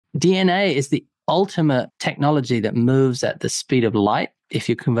DNA is the ultimate technology that moves at the speed of light if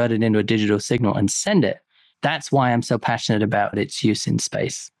you convert it into a digital signal and send it. That's why I'm so passionate about its use in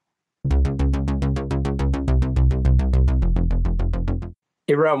space.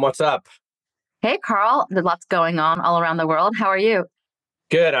 Erum, what's up? Hey, Karl. There's lots going on all around the world. How are you?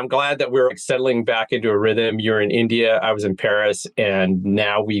 Good. I'm glad that we're settling back into a rhythm. You're in India, I was in Paris, and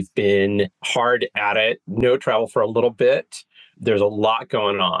now we've been hard at it. No travel for a little bit. There's a lot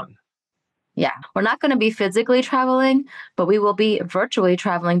going on. Yeah, we're not going to be physically traveling, but we will be virtually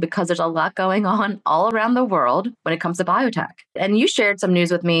traveling because there's a lot going on all around the world when it comes to biotech. And you shared some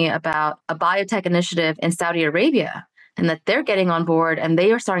news with me about a biotech initiative in Saudi Arabia and that they're getting on board and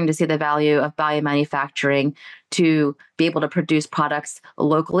they are starting to see the value of biomanufacturing to be able to produce products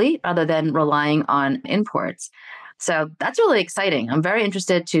locally rather than relying on imports. So that's really exciting. I'm very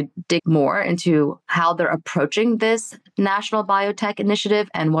interested to dig more into how they're approaching this national biotech initiative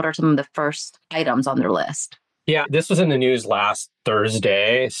and what are some of the first items on their list. Yeah, this was in the news last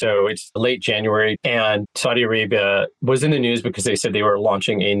Thursday, so it's late January, and Saudi Arabia was in the news because they said they were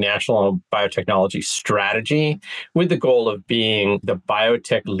launching a national biotechnology strategy with the goal of being the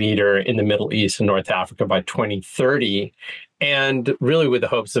biotech leader in the Middle East and North Africa by 2030. And really with the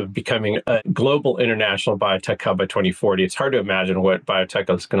hopes of becoming a global international biotech hub by 2040. It's hard to imagine what biotech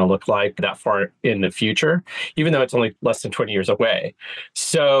is going to look like that far in the future, even though it's only less than 20 years away.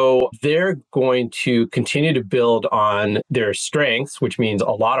 So they're going to continue to build on their strengths, which means a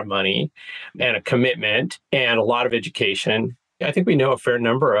lot of money and a commitment and a lot of education. I think we know a fair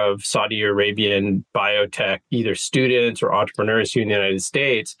number of Saudi Arabian biotech, either students or entrepreneurs here in the United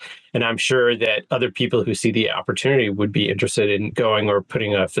States. And I'm sure that other people who see the opportunity would be interested in going or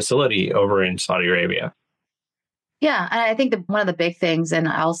putting a facility over in Saudi Arabia. Yeah, and I think that one of the big things, and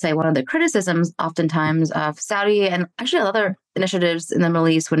I'll say one of the criticisms oftentimes of Saudi and actually other initiatives in the Middle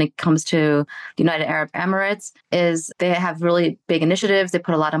East when it comes to the United Arab Emirates, is they have really big initiatives. They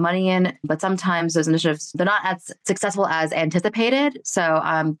put a lot of money in, but sometimes those initiatives, they're not as successful as anticipated. So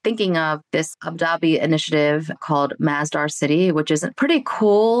I'm thinking of this Abu Dhabi initiative called Masdar City, which is a pretty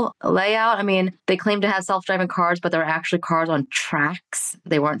cool layout. I mean, they claim to have self-driving cars, but they're actually cars on tracks.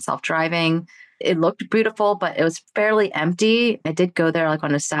 They weren't self-driving. It looked beautiful, but it was fairly empty. I did go there like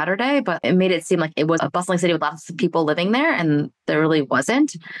on a Saturday, but it made it seem like it was a bustling city with lots of people living there, and there really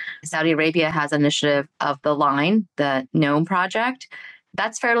wasn't. Saudi Arabia has an initiative of the line, the Gnome project.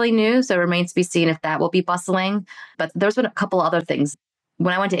 That's fairly new, so it remains to be seen if that will be bustling. But there's been a couple other things.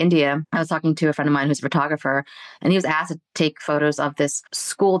 When I went to India, I was talking to a friend of mine who's a photographer, and he was asked to take photos of this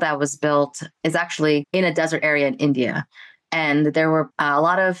school that was built. It's actually in a desert area in India. And there were a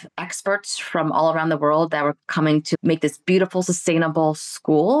lot of experts from all around the world that were coming to make this beautiful, sustainable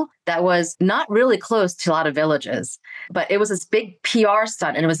school that was not really close to a lot of villages. But it was this big PR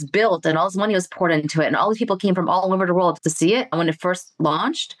stunt, and it was built, and all this money was poured into it. And all these people came from all over the world to see it when it first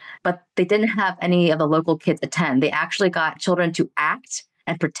launched. But they didn't have any of the local kids attend. They actually got children to act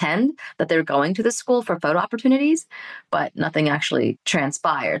and pretend that they're going to the school for photo opportunities, but nothing actually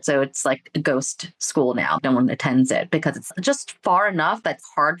transpired. So it's like a ghost school now. No one attends it because it's just far enough that's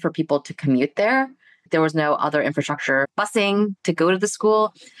hard for people to commute there. There was no other infrastructure, busing to go to the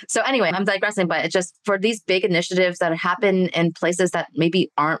school. So anyway, I'm digressing, but it's just for these big initiatives that happen in places that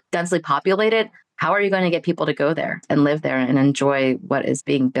maybe aren't densely populated, how are you going to get people to go there and live there and enjoy what is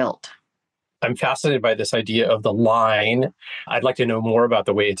being built? I'm fascinated by this idea of the line. I'd like to know more about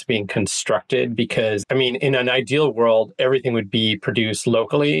the way it's being constructed because, I mean, in an ideal world, everything would be produced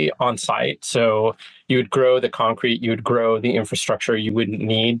locally on site. So you would grow the concrete, you would grow the infrastructure. You wouldn't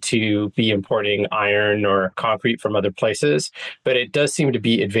need to be importing iron or concrete from other places. But it does seem to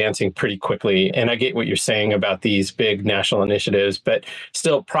be advancing pretty quickly. And I get what you're saying about these big national initiatives, but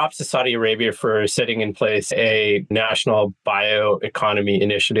still props to Saudi Arabia for setting in place a national bioeconomy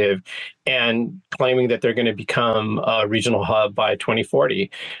initiative and claiming that they're going to become a regional hub by 2040.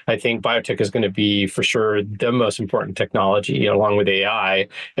 I think biotech is going to be for sure the most important technology along with AI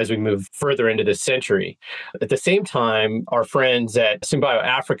as we move further into this century. At the same time, our friends at Synbio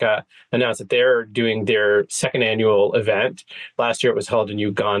Africa announced that they're doing their second annual event. Last year it was held in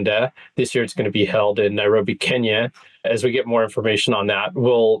Uganda. This year it's going to be held in Nairobi, Kenya. As we get more information on that,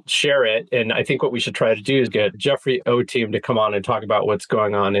 we'll share it. And I think what we should try to do is get Jeffrey O-Team to come on and talk about what's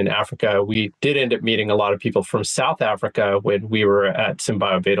going on in Africa. We did end up meeting a lot of people from South Africa when we were at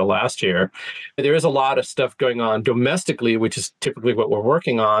SynBioBeta last year. There is a lot of stuff going on domestically, which is typically what we're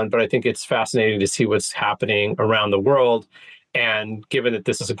working on, but I think it's fascinating to see what's happening around the world. And given that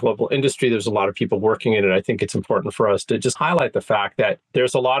this is a global industry, there's a lot of people working in it. I think it's important for us to just highlight the fact that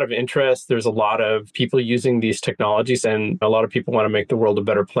there's a lot of interest. There's a lot of people using these technologies, and a lot of people want to make the world a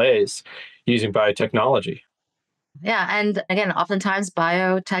better place using biotechnology. Yeah. And again, oftentimes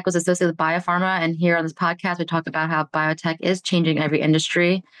biotech was associated with biopharma. And here on this podcast, we talk about how biotech is changing every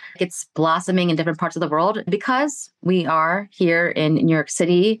industry. It's blossoming in different parts of the world. Because we are here in New York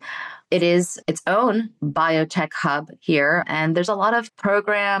City, it is its own biotech hub here. And there's a lot of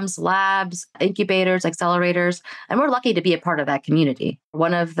programs, labs, incubators, accelerators, and we're lucky to be a part of that community.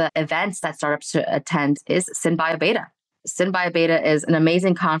 One of the events that startups should attend is SynBioBeta. SynBioBeta is an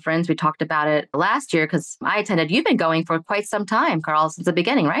amazing conference. We talked about it last year because I attended. You've been going for quite some time, Karl, since the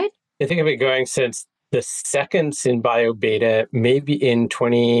beginning, right? I think I've been going since the second SynBioBeta, maybe in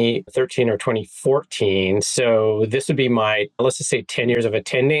 2013 or 2014. So this would be my, let's just say 10 years of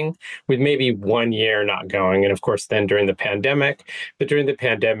attending with maybe 1 year not going. And of course, then during the pandemic. But during the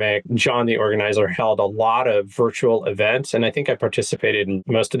pandemic, John, the organizer, held a lot of virtual events. And I think I participated in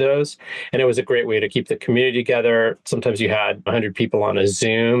most of those. And it was a great way to keep the community together. Sometimes you had 100 people on a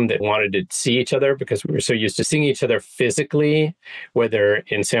Zoom that wanted to see each other because we were so used to seeing each other physically, whether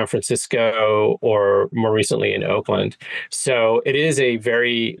in San Francisco or more recently in Oakland. So it is a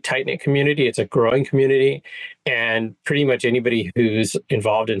very tight-knit community. It's a growing community. And pretty much anybody who's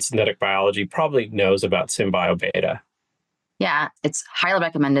involved in synthetic biology probably knows about SynBioBeta. Yeah, it's highly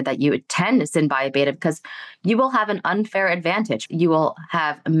recommended that you attend SynBioBeta because you will have an unfair advantage. You will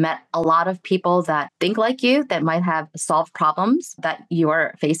have met a lot of people that think like you, that might have solved problems that you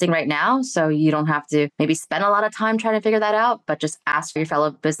are facing right now. So you don't have to maybe spend a lot of time trying to figure that out, but just ask for your fellow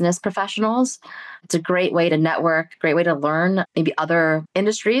business professionals. It's a great way to network, great way to learn maybe other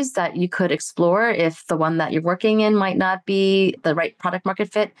industries that you could explore. If the one that you're working in might not be the right product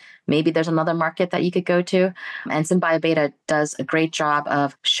market fit, maybe there's another market that you could go to. And SynBioBeta does a great job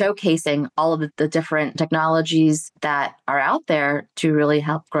of showcasing all of the different technologies that are out there to really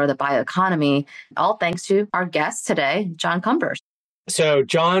help grow the bioeconomy, all thanks to our guest today, John Cumbers. So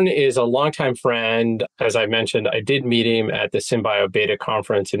John is a longtime friend. As I mentioned, I did meet him at the SynBioBeta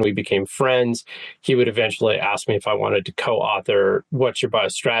conference and we became friends. He would eventually ask me if I wanted to co-author What's Your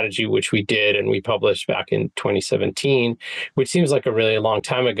Biostrategy, which we did, and we published back in 2017, which seems like a really long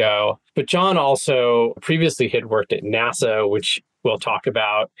time ago. But John also previously had worked at NASA, which we'll talk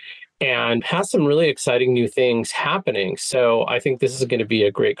about, and has some really exciting new things happening. So I think this is going to be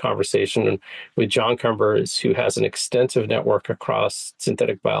a great conversation with John Cumbers, who has an extensive network across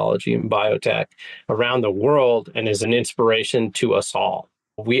synthetic biology and biotech around the world and is an inspiration to us all.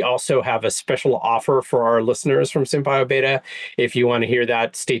 We also have a special offer for our listeners from SynBioBeta. If you want to hear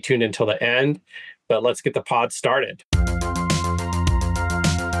that, stay tuned until the end. But let's get the pod started.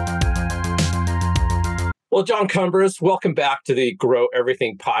 Well, John Cumbers, welcome back to the Grow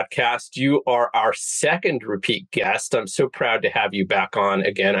Everything podcast. You are our second repeat guest. I'm so proud to have you back on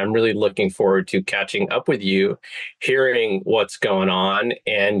again. I'm really looking forward to catching up with you, hearing what's going on,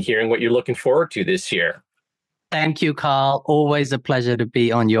 and hearing what you're looking forward to this year. Thank you, Karl. Always a pleasure to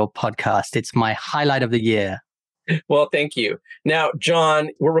be on your podcast. It's my highlight of the year. Well, thank you. Now,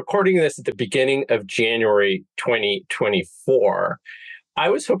 John, we're recording this at the beginning of January 2024. I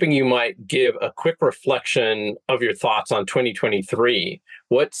was hoping you might give a quick reflection of your thoughts on 2023.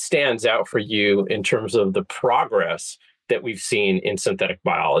 What stands out for you in terms of the progress that we've seen in synthetic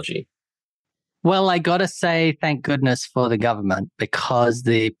biology? Well, I got to say, thank goodness for the government, because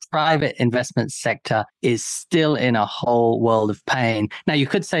the private investment sector is still in a whole world of pain. Now, you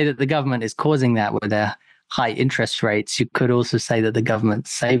could say that the government is causing that with their high interest rates. You could also say that the government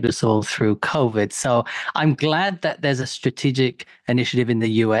saved us all through COVID. So I'm glad that there's a strategic initiative in the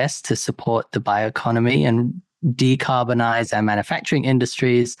US to support the bioeconomy and decarbonize our manufacturing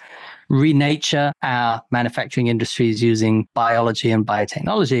industries, renature our manufacturing industries using biology and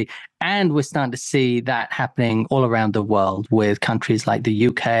biotechnology. And we're starting to see that happening all around the world with countries like the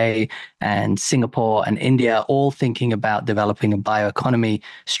UK and Singapore and India all thinking about developing a bioeconomy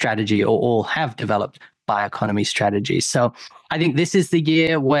strategy, or all have developed bioeconomy strategies. So I think this is the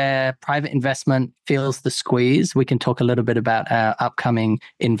year where private investment feels the squeeze. We can talk a little bit about our upcoming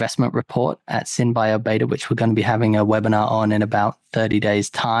investment report at SynBioBeta, which we're going to be having a webinar on in about 30 days'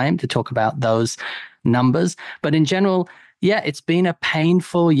 time to talk about those numbers. But in general, yeah, it's been a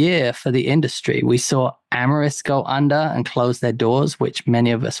painful year for the industry. We saw Amyris go under and close their doors, which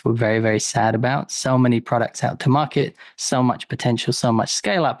many of us were very, very sad about. So many products out to market, so much potential, so much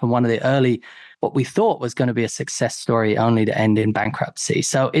scale up. And one of the early, what we thought was going to be a success story, only to end in bankruptcy.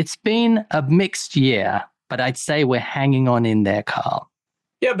 So it's been a mixed year, but I'd say we're hanging on in there, Karl.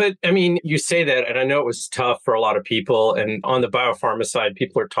 Yeah, but I mean, you say that, and I know it was tough for a lot of people. And on the biopharma side,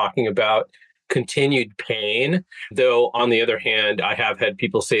 people are talking about continued pain. Though, on the other hand, I have had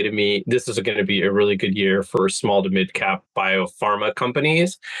people say to me, this is going to be a really good year for small to mid cap biopharma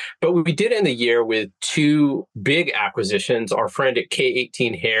companies. But we did end the year with two big acquisitions. Our friend at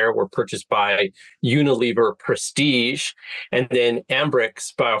K18 Hair were purchased by Unilever Prestige. And then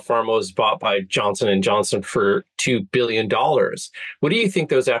Ambrx Biopharma was bought by Johnson & Johnson for $2 billion. What do you think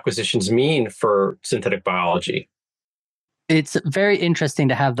those acquisitions mean for synthetic biology? It's very interesting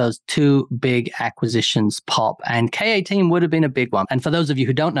to have those two big acquisitions pop, and K18 would have been a big one. And for those of you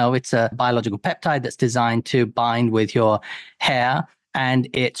who don't know, it's a biological peptide that's designed to bind with your hair, and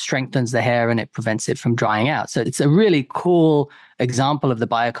it strengthens the hair and it prevents it from drying out. So it's a really cool example of the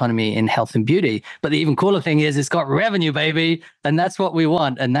bioeconomy in health and beauty. But the even cooler thing is it's got revenue, baby. And that's what we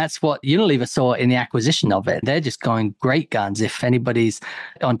want. And that's what Unilever saw in the acquisition of it. They're just going great guns. If anybody's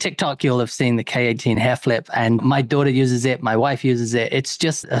on TikTok, you'll have seen the K18 hair flip. And my daughter uses it. My wife uses it. It's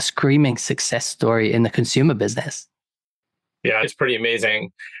just a screaming success story in the consumer business. Yeah, it's pretty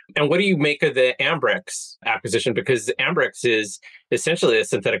amazing. And what do you make of the Ambrx acquisition? Because Ambrx is essentially a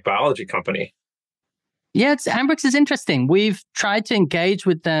synthetic biology company. Yeah, Ambrx is interesting. We've tried to engage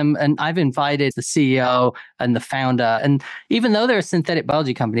with them, and I've invited the CEO and the founder. And even though they're a synthetic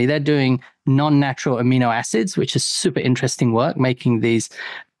biology company, they're doing non-natural amino acids, which is super interesting work, making these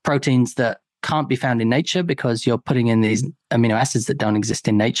proteins that can't be found in nature because you're putting in these amino acids that don't exist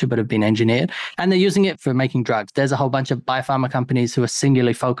in nature but have been engineered. And they're using it for making drugs. There's a whole bunch of biopharma companies who are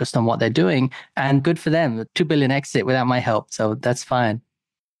singularly focused on what they're doing, and good for them. $2 billion exit without my help. So that's fine.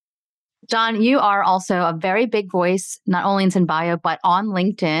 John, you are also a very big voice, not only in SynBio, but on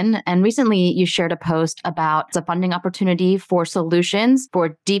LinkedIn. And recently you shared a post about the funding opportunity for solutions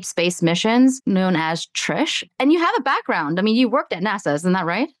for deep space missions known as TRISH. And you have a background. I mean, you worked at NASA, isn't that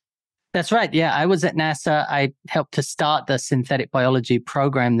right? That's right. Yeah, I was at NASA. I helped to start the synthetic biology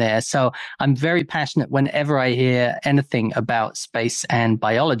program there. So I'm very passionate whenever I hear anything about space and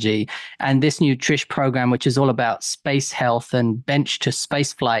biology. And this new TRISH program, which is all about space health and bench to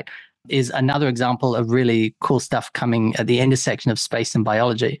space flight, is another example of really cool stuff coming at the intersection of space and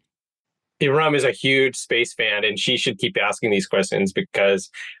biology. Erum is a huge space fan, and she should keep asking these questions because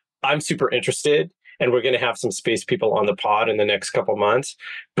I'm super interested. And we're going to have some space people on the pod in the next couple months.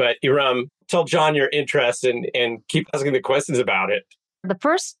 But Erum, tell John your interest and keep asking the questions about it. The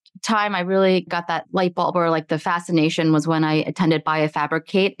first time I really got that light bulb or like the fascination was when I attended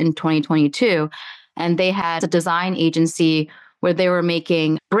Biofabricate in 2022. And they had a design agency where they were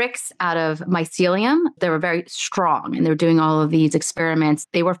making bricks out of mycelium. They were very strong and they were doing all of these experiments.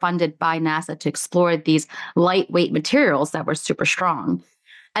 They were funded by NASA to explore these lightweight materials that were super strong.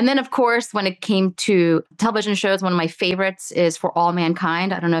 And then, of course, when it came to television shows, one of my favorites is For All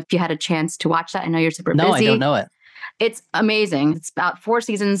Mankind. I don't know if you had a chance to watch that. I know you're super busy. No, I don't know it. It's amazing. It's about 4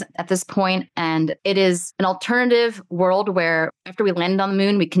 seasons at this point, and it is an alternative world where after we landed on the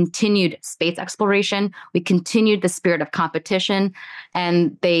moon, we continued space exploration, we continued the spirit of competition,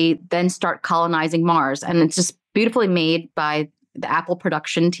 and they then start colonizing Mars. And it's just beautifully made by the Apple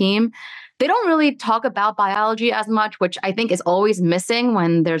production team. They don't really talk about biology as much, which I think is always missing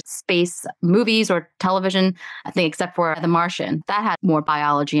when there's space movies or television, I think, except for The Martian. That had more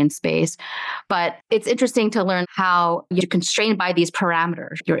biology in space. But it's interesting to learn how you're constrained by these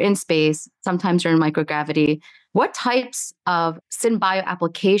parameters. You're in space, sometimes you're in microgravity. What types of SynBio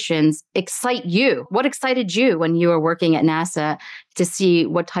applications excite you? What excited you when you were working at NASA to see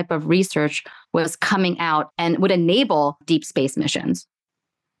what type of research was coming out and would enable deep space missions?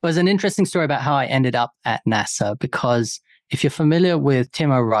 There's an interesting story about how I ended up at NASA, because if you're familiar with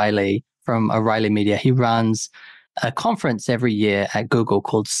Tim O'Reilly from O'Reilly Media, he runs a conference every year at Google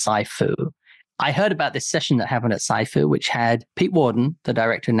called SciFu. I heard about this session that happened at SciFu, which had Pete Worden, the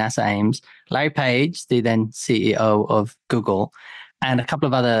director of NASA Ames, Larry Page, the then CEO of Google, and a couple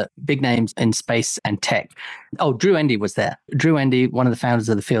of other big names in space and tech. Oh, Drew Endy was there. Drew Endy, one of the founders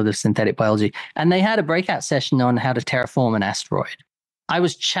of the field of synthetic biology. And they had a breakout session on how to terraform an asteroid. I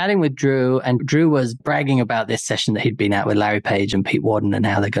was chatting with Drew, and Drew was bragging about this session that he'd been at with Larry Page and Pete Worden and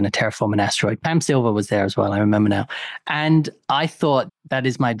how they're going to terraform an asteroid. Pam Silver was there as well, I remember now. And I thought, that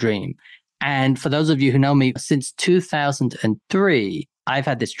is my dream. And for those of you who know me, since 2003, I've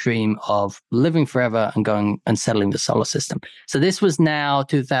had this dream of living forever and going and settling the solar system. So this was now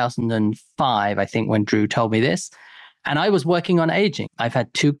 2005, I think, when Drew told me this. And I was working on aging. I've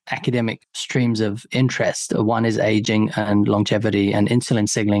had 2 academic streams of interest. One is aging and longevity and insulin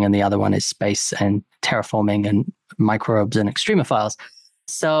signaling, and the other one is space and terraforming and microbes and extremophiles.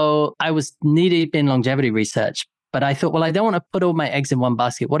 So I was knee deep in longevity research But I thought, well, I don't want to put all my eggs in one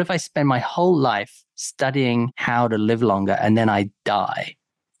basket. What if I spend my whole life studying how to live longer and then I die?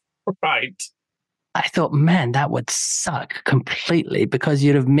 Right. I thought, man, that would suck completely because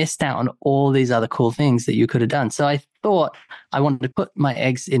you'd have missed out on all these other cool things that you could have done. So I thought I wanted to put my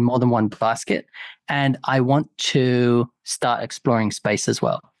eggs in more than one basket, and I want to start exploring space as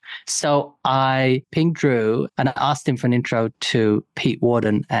well. So I pinged Drew and I asked him for an intro to Pete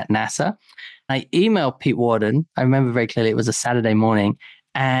Worden at NASA. I emailed Pete Worden. I remember very clearly it was a Saturday morning,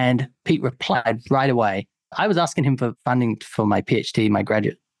 and Pete replied right away. I was asking him for funding for my PhD, my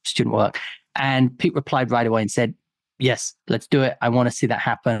graduate student work. And Pete replied right away and said, yes, let's do it. I want to see that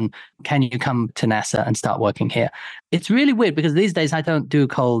happen. Can you come to NASA and start working here? It's really weird because these days I don't do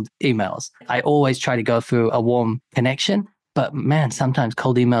cold emails. I always try to go through a warm connection. But man, sometimes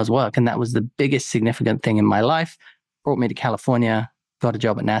cold emails work. And that was the biggest significant thing in my life. Brought me to California, got a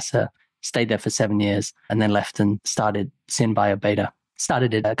job at NASA, stayed there for 7 years, and then left and started SynBioBeta.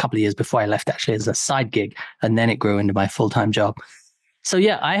 Started it a couple of years before I left, actually, as a side gig. And then it grew into my full-time job. So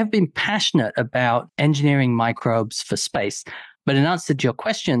yeah, I have been passionate about engineering microbes for space. But in answer to your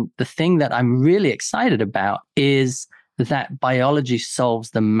question, the thing that I'm really excited about is that biology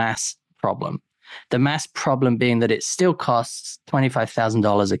solves the mass problem. The mass problem being that it still costs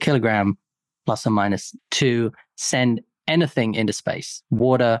 $25,000 a kilogram, plus or minus, to send anything into space: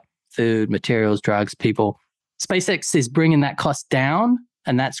 water, food, materials, drugs, people. SpaceX is bringing that cost down,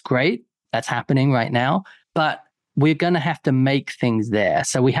 and that's great. That's happening right now. But we're going to have to make things there.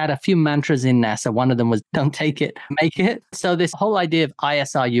 So we had a few mantras in NASA. One of them was, don't take it, make it. So this whole idea of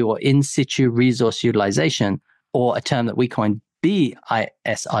ISRU, or in situ resource utilization, or a term that we coined BISRU,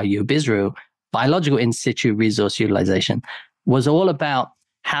 BISRU, biological in situ resource utilization, was all about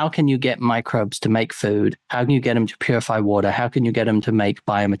how can you get microbes to make food? How can you get them to purify water? How can you get them to make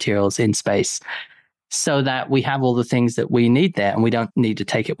biomaterials in space so that we have all the things that we need there and we don't need to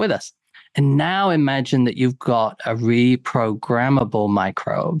take it with us? And now imagine that you've got a reprogrammable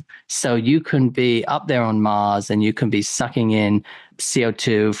microbe. So you can be up there on Mars and you can be sucking in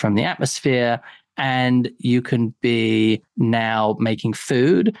CO2 from the atmosphere, and you can be now making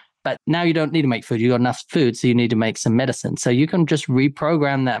food. But now you don't need to make food. You've got enough food, so you need to make some medicine. So you can just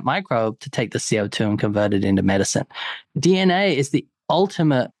reprogram that microbe to take the CO2 and convert it into medicine. DNA is the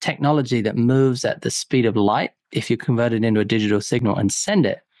ultimate technology that moves at the speed of light if you convert it into a digital signal and send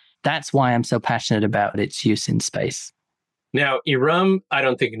it. That's why I'm so passionate about its use in space. Now, Erum, I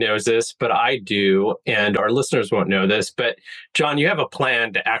don't think knows this, but I do, and our listeners won't know this. But John, you have a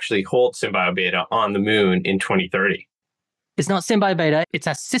plan to actually hold SynBioBeta on the moon in 2030. It's not SynBioBeta. It's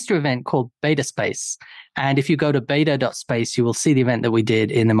a sister event called Beta Space. And if you go to beta.space, you will see the event that we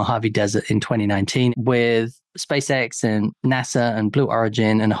did in the Mojave Desert in 2019 with SpaceX and NASA and Blue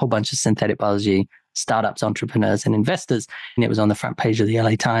Origin and a whole bunch of synthetic biology startups, entrepreneurs, and investors. And it was on the front page of the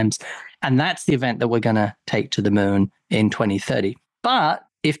LA Times. And that's the event that we're going to take to the moon in 2030. But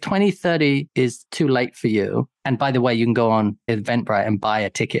if 2030 is too late for you, and by the way, you can go on Eventbrite and buy a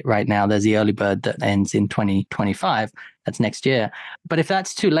ticket right now. There's the early bird that ends in 2025. That's next year. But if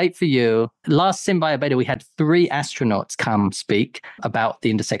that's too late for you, last SynBioBeta, we had 3 astronauts come speak about the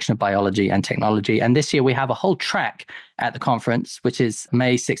intersection of biology and technology. And this year we have a whole track at the conference, which is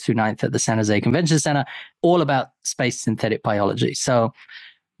May 6th through 9th at the San Jose Convention Center, all about space synthetic biology. So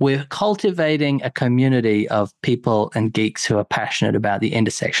we're cultivating a community of people and geeks who are passionate about the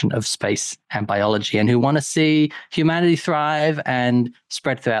intersection of space and biology and who want to see humanity thrive and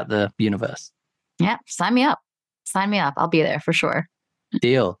spread throughout the universe. Yeah, sign me up. Sign me up. I'll be there for sure.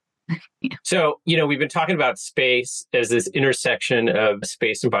 Deal. Yeah. So, we've been talking about space as this intersection of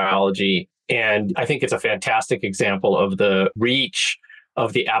space and biology. And I think it's a fantastic example of the reach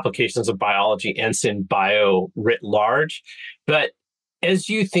of the applications of biology and SynBio writ large. But as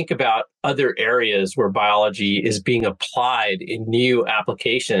you think about other areas where biology is being applied in new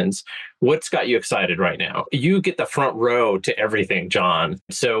applications, what's got you excited right now? You get the front row to everything, John.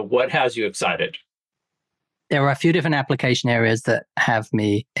 So what has you excited? There are a few different application areas that have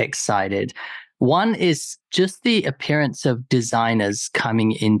me excited. One is just the appearance of designers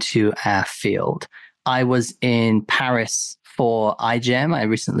coming into our field. I was in Paris for iGEM. I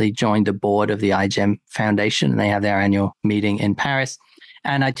recently joined the board of the iGEM Foundation, and they have their annual meeting in Paris.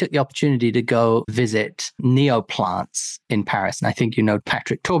 And I took the opportunity to go visit Neoplants in Paris. And I think you know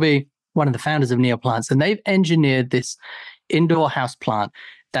Patrick Torby, one of the founders of Neoplants. And they've engineered this indoor house plant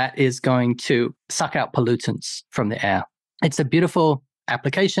that is going to suck out pollutants from the air. It's a beautiful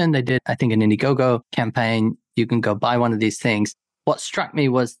application. They did, I think, an Indiegogo campaign. You can go buy one of these things. What struck me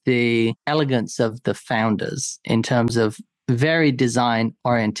was the elegance of the founders in terms of very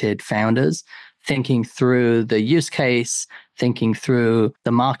design-oriented founders thinking through the use case, thinking through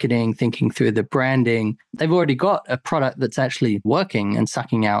the marketing, thinking through the branding. They've already got a product that's actually working and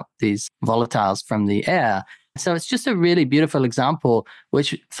sucking out these volatiles from the air. So it's just a really beautiful example,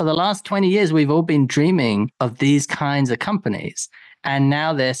 which for the last 20 years, we've all been dreaming of these kinds of companies. And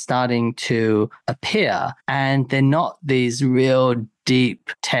now they're starting to appear, and they're not these real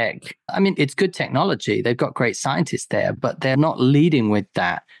deep tech. I mean, it's good technology. They've got great scientists there, but they're not leading with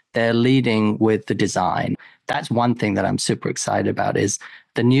that. They're leading with the design. That's one thing that I'm super excited about is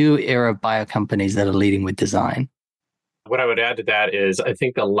the new era of bio companies that are leading with design. What I would add to that is I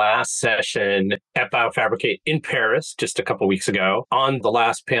think the last session at BioFabricate in Paris just a couple of weeks ago, on the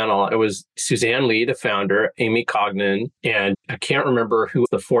last panel, it was Suzanne Lee, the founder, Amy Cognan, and I can't remember who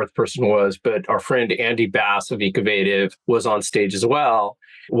the fourth person was, but our friend Andy Bass of Ecovative was on stage as well.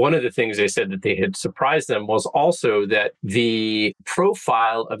 One of the things they said that they had surprised them was also that the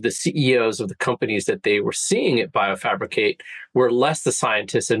profile of the CEOs of the companies that they were seeing at BioFabricate were less the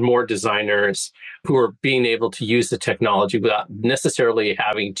scientists and more designers who are being able to use the technology without necessarily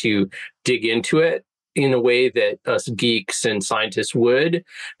having to dig into it in a way that us geeks and scientists would,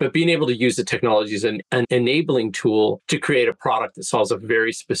 but being able to use the technology as an enabling tool to create a product that solves a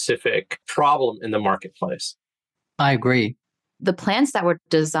very specific problem in the marketplace. I agree. The plants that were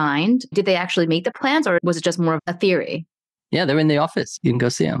designed, did they actually make the plants or was it just more of a theory? Yeah, they're in the office. You can go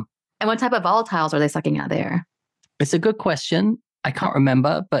see them. And what type of volatiles are they sucking out there? It's a good question. I can't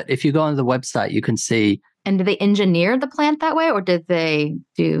remember, but if you go on the website, you can see. And did they engineer the plant that way or did they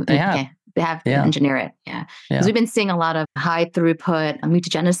do? They have. Yeah, they have to engineer it. Yeah. Because we've been seeing a lot of high throughput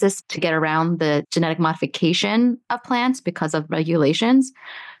mutagenesis to get around the genetic modification of plants because of regulations.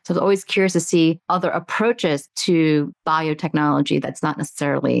 So I was always curious to see other approaches to biotechnology that's not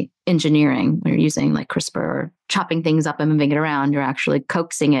necessarily engineering. When you're using like CRISPR or chopping things up and moving it around, you're actually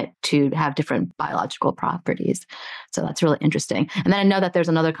coaxing it to have different biological properties. So that's really interesting. And then I know that there's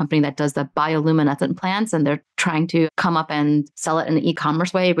another company that does the bioluminescent plants, and they're trying to come up and sell it in an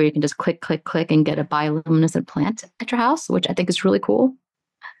e-commerce way where you can just click, click, click and get a bioluminescent plant at your house, which I think is really cool.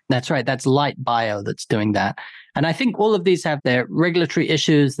 That's right. That's Light Bio that's doing that. And I think all of these have their regulatory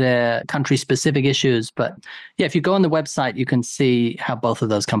issues, their country-specific issues. But yeah, if you go on the website, you can see how both of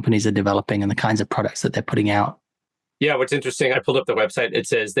those companies are developing and the kinds of products that they're putting out. Yeah, what's interesting, I pulled up the website. It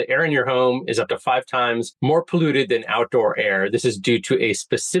says the air in your home is up to 5 times more polluted than outdoor air. This is due to a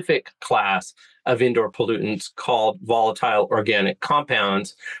specific class of indoor pollutants called volatile organic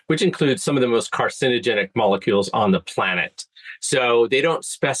compounds, which includes some of the most carcinogenic molecules on the planet. So they don't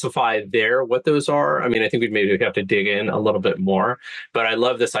specify there what those are. I mean, I think we'd maybe have to dig in a little bit more, but I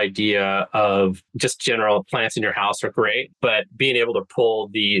love this idea of just general plants in your house are great, but being able to pull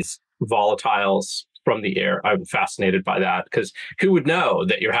these volatiles from the air, I'm fascinated by that because who would know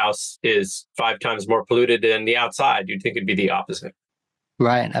that your house is 5 times more polluted than the outside? You'd think it'd be the opposite.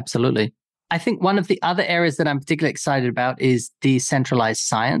 Right, absolutely. I think one of the other areas that I'm particularly excited about is decentralized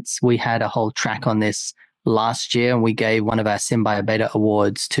science. We had a whole track on this last year, and we gave one of our SynBioBeta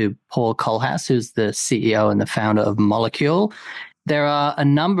awards to Paul Kohlhaas, who's the CEO and the founder of Molecule. There are a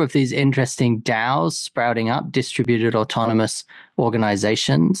number of these interesting DAOs sprouting up, distributed autonomous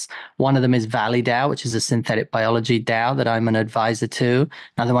organizations. One of them is Valley DAO, which is a synthetic biology DAO that I'm an advisor to.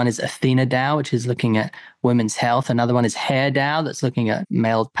 Another one is Athena DAO, which is looking at women's health. Another one is Hair DAO, that's looking at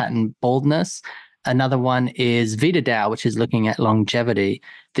male pattern baldness. Another one is Vita DAO, which is looking at longevity.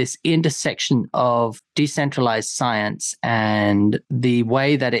 This intersection of decentralized science and the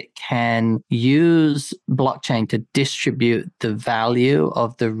way that it can use blockchain to distribute the value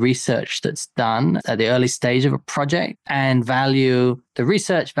of the research that's done at the early stage of a project and value the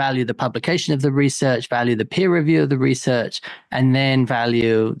research, value the publication of the research, value the peer review of the research, and then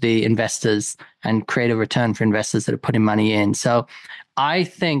value the investors and create a return for investors that are putting money in. So I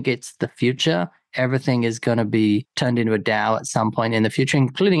think it's the future. Everything is going to be turned into a DAO at some point in the future,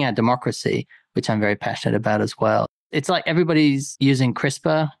 including our democracy, which I'm very passionate about as well. It's like everybody's using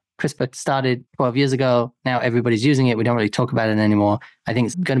CRISPR. CRISPR started 12 years ago. Now everybody's using it. We don't really talk about it anymore. I think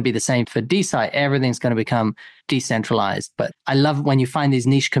it's going to be the same for DeSci. Everything's going to become decentralized. But I love when you find these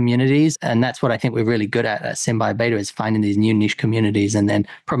niche communities, and that's what I think we're really good at SynBioBeta is finding these new niche communities and then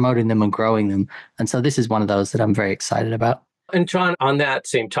promoting them and growing them. And so this is one of those that I'm very excited about. And John, on that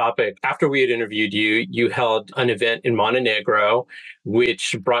same topic, after we had interviewed you, you held an event in Montenegro,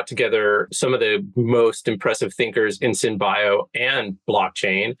 which brought together some of the most impressive thinkers in SynBio and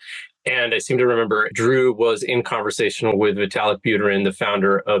blockchain. And I seem to remember Drew was in conversation with Vitalik Buterin, the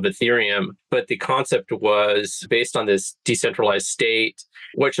founder of Ethereum. But the concept was based on this decentralized state.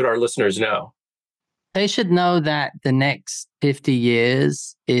 What should our listeners know? They should know that the next 50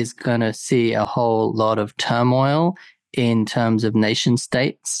 years is going to see a whole lot of turmoil in terms of nation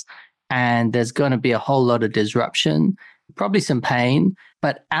states. And there's going to be a whole lot of disruption, probably some pain,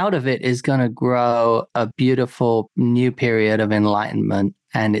 but out of it is going to grow a beautiful new period of enlightenment.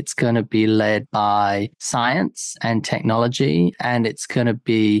 And it's going to be led by science and technology, and it's going to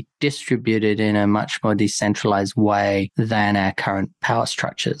be distributed in a much more decentralized way than our current power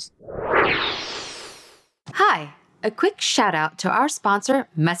structures. Hi, a quick shout out to our sponsor,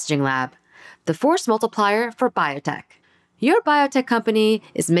 Messaging Lab, the force multiplier for biotech. Your biotech company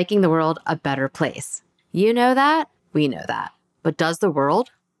is making the world a better place. You know that, we know that. But does the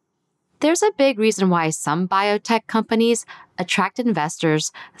world? There's a big reason why some biotech companies attract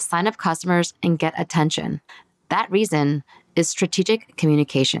investors, sign up customers, and get attention. That reason is strategic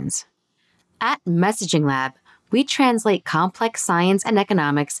communications. At Messaging Lab, we translate complex science and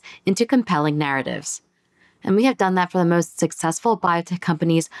economics into compelling narratives. And we have done that for the most successful biotech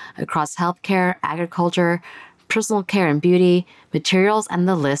companies across healthcare, agriculture, personal care and beauty, materials, and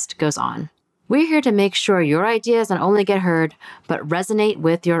the list goes on. We're here to make sure your ideas not only get heard, but resonate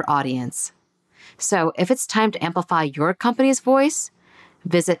with your audience. So if it's time to amplify your company's voice,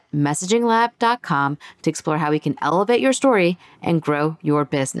 visit messaginglab.com to explore how we can elevate your story and grow your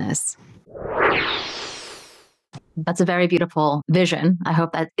business. That's a very beautiful vision. I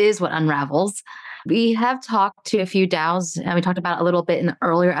hope that is what unravels. We have talked to a few DAOs, and we talked about it a little bit in the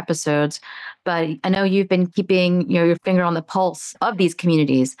earlier episodes, but I know you've been keeping your finger on the pulse of these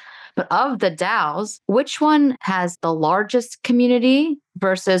communities. But of the DAOs, which one has the largest community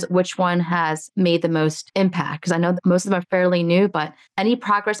versus which one has made the most impact? Because I know that most of them are fairly new, but any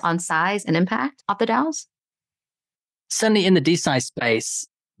progress on size and impact of the DAOs? Certainly in the DeSci space,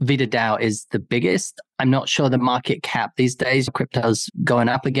 VitaDAO is the biggest. I'm not sure the market cap these days. Crypto's going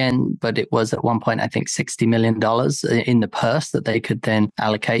up again, but it was at one point, I think, $60 million in the purse that they could then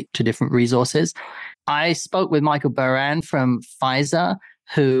allocate to different resources. I spoke with Michael Baran from Pfizer,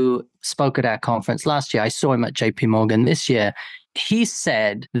 who spoke at our conference last year. I saw him at JP Morgan this year. He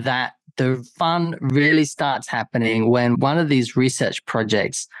said that the fun really starts happening when one of these research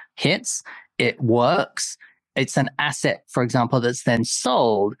projects hits, it works. It's an asset, for example, that's then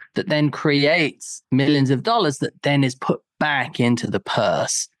sold, that then creates millions of dollars that then is put back into the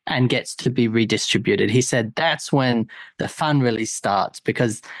purse and gets to be redistributed. He said that's when the fun really starts,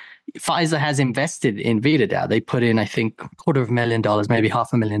 because Pfizer has invested in VitaDAO. They put in, I think, $250,000, maybe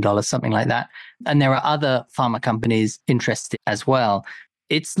 $500,000, something like that. And there are other pharma companies interested as well.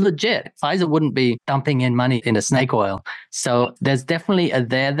 It's legit. Pfizer wouldn't be dumping in money into snake oil. So there's definitely a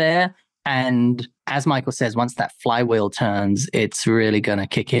there. And as Michael says, once that flywheel turns, it's really going to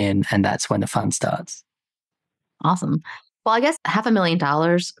kick in. And that's when the fun starts. Awesome. Well, I guess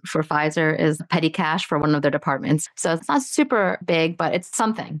 $500,000 for Pfizer is petty cash for one of their departments. So it's not super big, but it's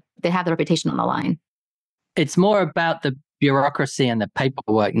something. They have the reputation on the line. It's more about the bureaucracy and the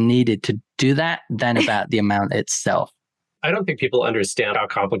paperwork needed to do that than about the amount itself. I don't think people understand how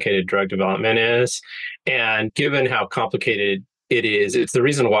complicated drug development is. And given how complicated it is, it's the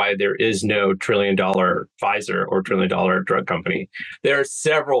reason why there is no trillion-dollar Pfizer or trillion-dollar drug company. There are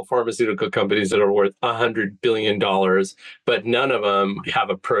several pharmaceutical companies that are worth $100 billion, but none of them have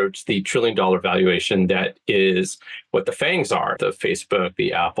approached the trillion-dollar valuation that is what the FANGs are, the Facebook,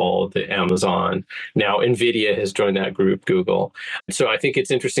 the Apple, the Amazon. Now, NVIDIA has joined that group, Google. So I think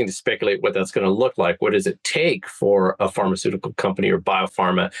it's interesting to speculate what that's going to look like. What does it take for a pharmaceutical company or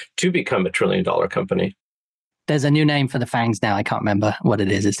biopharma to become a trillion-dollar company? There's a new name for the FANGs now. I can't remember what it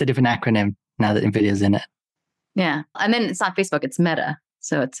is. It's a different acronym now that NVIDIA's in it. Yeah. And then it's not Facebook, it's Meta.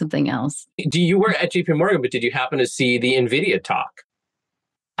 So it's something else. You were at JP Morgan, but did you happen to see the NVIDIA talk?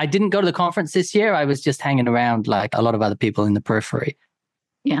 I didn't go to the conference this year. I was just hanging around like a lot of other people in the periphery.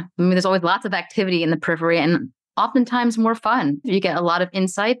 Yeah. I mean, there's always lots of activity in the periphery and oftentimes more fun. You get a lot of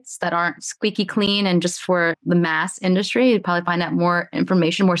insights that aren't squeaky clean and just for the mass industry. You'd probably find out more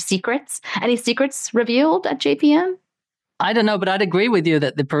information, more secrets. Any secrets revealed at JPM? I don't know, but I'd agree with you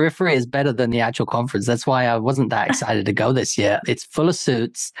that the periphery is better than the actual conference. That's why I wasn't that excited to go this year. It's full of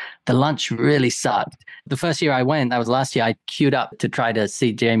suits. The lunch really sucked. The first year I went, that was last year, I queued up to try to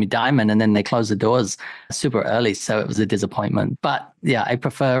see Jamie Dimon, and then they closed the doors super early. So it was a disappointment. But yeah, I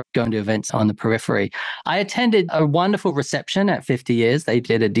prefer going to events on the periphery. I attended a wonderful reception at 50 years. They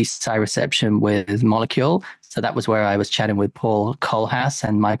did a DeSci reception with Molecule. So that was where I was chatting with Paul Kohlhaas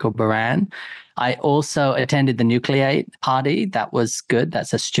and Michael Baran. I also attended the Nucleate party. That was good.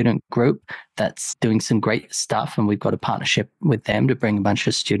 That's a student group that's doing some great stuff. And we've got a partnership with them to bring a bunch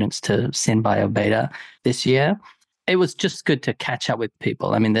of students to SynBioBeta this year. It was just good to catch up with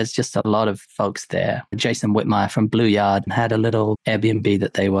people. I mean, there's just a lot of folks there. Jason Whitmire from Blue Yard had a little Airbnb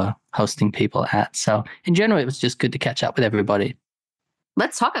that they were hosting people at. So in general, it was just good to catch up with everybody.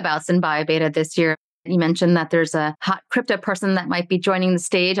 Let's talk about SynBioBeta this year. You mentioned that there's a hot crypto person that might be joining the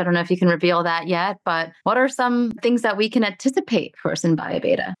stage. I don't know if you can reveal that yet, but what are some things that we can anticipate for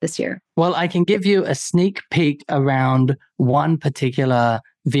SynBioBeta this year? Well, I can give you a sneak peek around one particular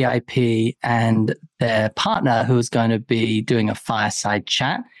VIP and their partner who's going to be doing a fireside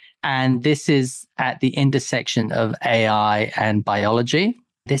chat. And this is at the intersection of AI and biology.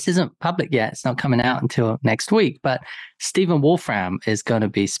 This isn't public yet. It's not coming out until next week, but Stephen Wolfram is going to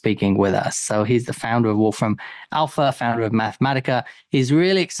be speaking with us. So he's the founder of Wolfram Alpha, founder of Mathematica. He's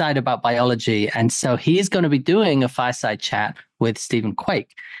really excited about biology. And so he's going to be doing a fireside chat with Stephen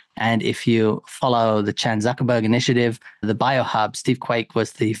Quake. And if you follow the Chan Zuckerberg initiative, the BioHub, Steve Quake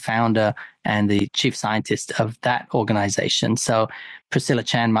was the founder and the chief scientist of that organization. So Priscilla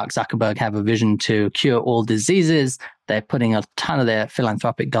Chan, Mark Zuckerberg have a vision to cure all diseases. They're putting a ton of their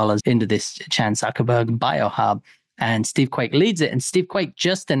philanthropic dollars into this Chan Zuckerberg BioHub. And Steve Quake leads it. And Steve Quake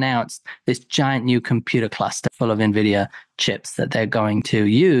just announced this giant new computer cluster full of NVIDIA chips that they're going to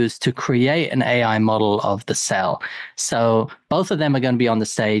use to create an AI model of the cell. So both of them are going to be on the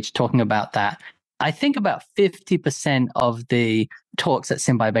stage talking about that. I think about 50% of the talks at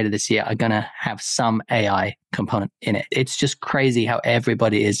SynBioBeta this year are going to have some AI component in it. It's just crazy how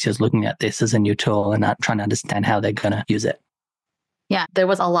everybody is just looking at this as a new tool and not trying to understand how they're going to use it. Yeah, there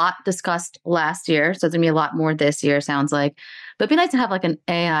was a lot discussed last year. So there's going to be a lot more this year, sounds like. But it'd be nice to have like an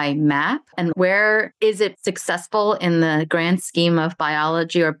AI map. And where is it successful in the grand scheme of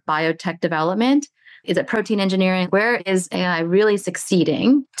biology or biotech development? Is it protein engineering? Where is AI really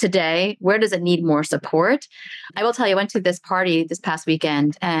succeeding today? Where does it need more support? I will tell you, I went to this party this past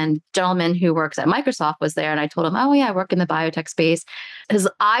weekend and a gentleman who works at Microsoft was there. And I told him, oh yeah, I work in the biotech space. His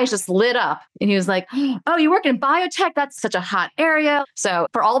eyes just lit up and he was like, oh, you work in biotech? That's such a hot area. So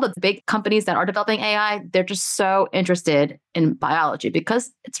for all the big companies that are developing AI, they're just so interested in biology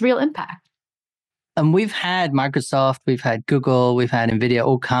because it's real impact. And we've had Microsoft, we've had Google, we've had NVIDIA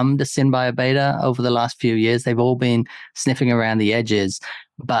all come to SynBioBeta over the last few years. They've all been sniffing around the edges.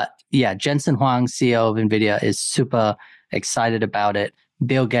 But yeah, Jensen Huang, CEO of NVIDIA, is super excited about it.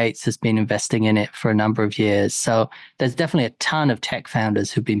 Bill Gates has been investing in it for a number of years. So there's definitely a ton of tech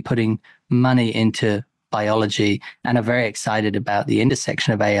founders who've been putting money into biology and are very excited about the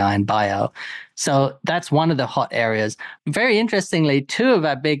intersection of AI and bio. So that's one of the hot areas. Very interestingly, two of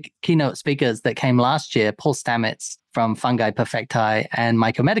our big keynote speakers that came last year, Paul Stamets from Fungi Perfecti and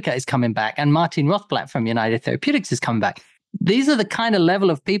Micromedica is coming back, and Martin Rothblatt from United Therapeutics is coming back. These are the kind of level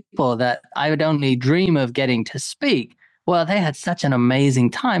of people that I would only dream of getting to speak. Well, they had such an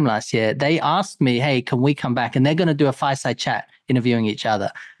amazing time last year. They asked me, hey, can we come back? And they're going to do a fireside chat interviewing each other.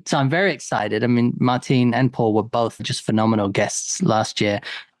 So I'm very excited. I mean, Martin and Paul were both just phenomenal guests last year.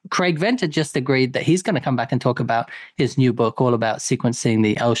 Craig Venter just agreed that he's going to come back and talk about his new book, all about sequencing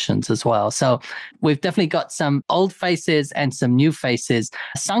the oceans as well. So we've definitely got some old faces and some new faces.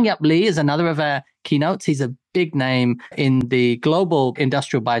 Sang-Yup Lee is another of our keynotes. He's a big name in the global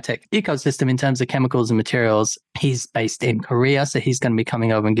industrial biotech ecosystem in terms of chemicals and materials. He's based in Korea, so he's going to be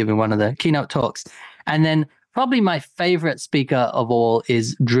coming over and giving one of the keynote talks. And then probably my favorite speaker of all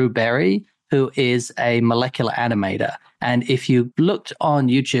is Drew Berry, who is a molecular animator. And if you looked on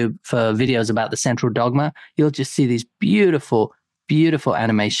YouTube for videos about the central dogma, you'll just see these beautiful, beautiful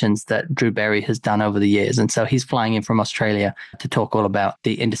animations that Drew Berry has done over the years. And so he's flying in from Australia to talk all about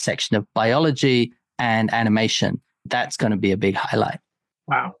the intersection of biology and animation. That's going to be a big highlight.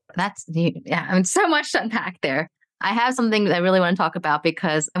 Wow. That's neat. Yeah, I mean, so much to unpack there. I have something that I really want to talk about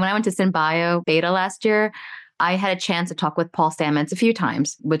because when I went to SynBioBeta last year, I had a chance to talk with Paul Stamets a few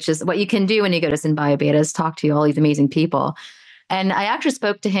times, which is what you can do when you go to SynBioBeta is talk to all these amazing people. And I actually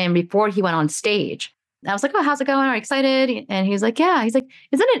spoke to him before he went on stage. I was like, oh, how's it going? Are you excited? And he's like, yeah. He's like,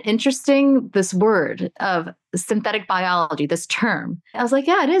 isn't it interesting, this word of synthetic biology, this term? I was like,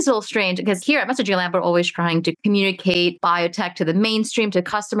 yeah, it is a little strange because here at Messaging Lab, we're always trying to communicate biotech to the mainstream, to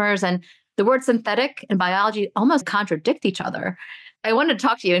customers. And the word synthetic and biology almost contradict each other. I wanted to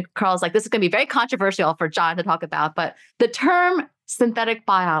talk to you, and Karl's like, this is going to be very controversial for John to talk about, but the term synthetic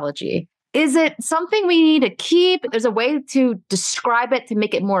biology, is it something we need to keep? There's a way to describe it to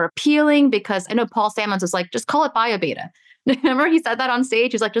make it more appealing because I know Paul Stamets was like, just call it biobeta. Remember he said that on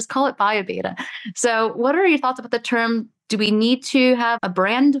stage? He's like, just call it biobeta. So what are your thoughts about the term? Do we need to have a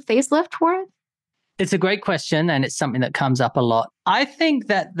brand facelift for it? It's a great question, and it's something that comes up a lot. I think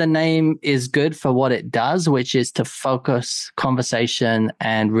that the name is good for what it does, which is to focus conversation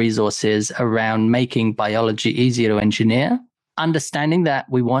and resources around making biology easier to engineer. Understanding that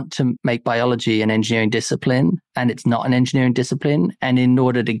we want to make biology an engineering discipline, and it's not an engineering discipline. And in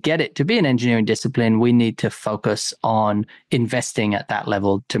order to get it to be an engineering discipline, we need to focus on investing at that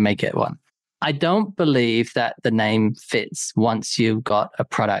level to make it one. I don't believe that the name fits once you've got a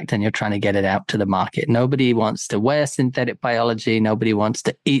product and you're trying to get it out to the market. Nobody wants to wear synthetic biology. Nobody wants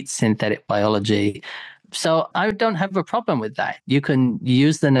to eat synthetic biology. So I don't have a problem with that. You can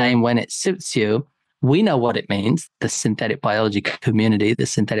use the name when it suits you. We know what it means, the synthetic biology community, the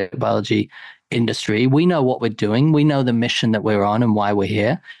synthetic biology industry. We know what we're doing. We know the mission that we're on and why we're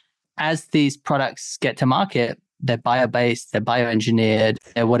here. As these products get to market, they're bio-based, they're bioengineered,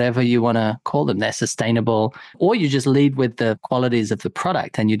 they're whatever you want to call them. They're sustainable, or you just lead with the qualities of the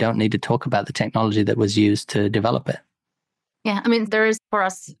product and you don't need to talk about the technology that was used to develop it. Yeah, I mean, there is for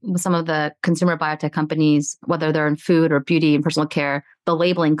us, with some of the consumer biotech companies, whether they're in food or beauty and personal care, the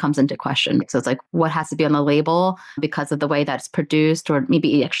labeling comes into question. So it's like, what has to be on the label because of the way that's produced, or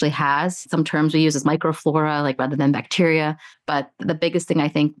maybe it actually has some terms we use as microflora, like rather than bacteria. But the biggest thing I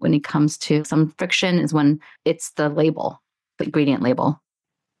think when it comes to some friction is when it's the label, the ingredient label.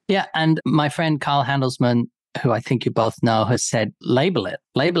 Yeah, and my friend Karl Handelsman, who I think you both know, has said, label it,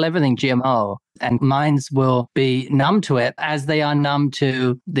 label everything GMO. And minds will be numb to it as they are numb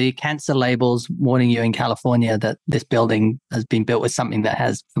to the cancer labels warning you in California that this building has been built with something that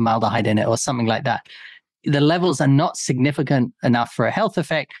has formaldehyde in it or something like that. The levels are not significant enough for a health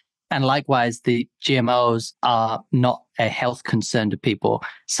effect. And likewise, the GMOs are not a health concern to people.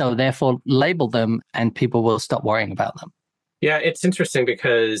 So therefore, label them and people will stop worrying about them. Yeah, it's interesting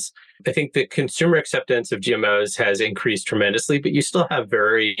because I think the consumer acceptance of GMOs has increased tremendously, but you still have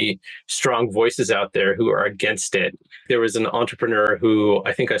very strong voices out there who are against it. There was an entrepreneur who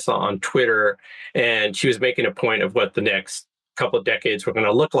I think I saw on Twitter, and she was making a point of what the next couple of decades were going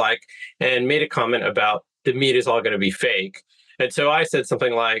to look like and made a comment about the meat is all going to be fake. And so I said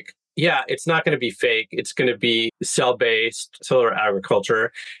something like, yeah, it's not going to be fake. It's going to be cell-based, cellular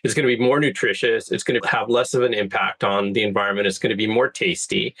agriculture. It's going to be more nutritious. It's going to have less of an impact on the environment. It's going to be more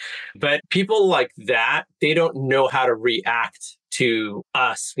tasty. But people like that, they don't know how to react to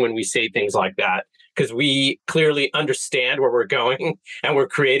us when we say things like that, because we clearly understand where we're going and we're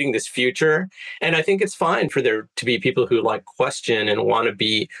creating this future. And I think it's fine for there to be people who like question and want to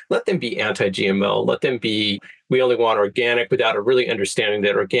be, let them be anti-GMO, let them be, we only want organic, without a really understanding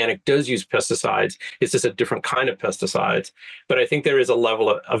that organic does use pesticides. It's just a different kind of pesticides. But I think there is a level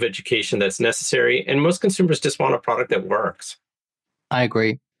of education that's necessary. And most consumers just want a product that works. I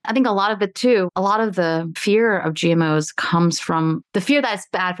agree. I think a lot of it too, a lot of the fear of GMOs comes from the fear that it's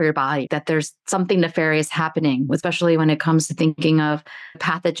bad for your body, that there's something nefarious happening, especially when it comes to thinking of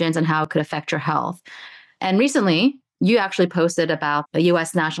pathogens and how it could affect your health. And recently, you actually posted about the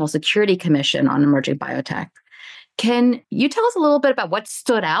U.S. National Security Commission on Emerging Biotech. Can you tell us a little bit about what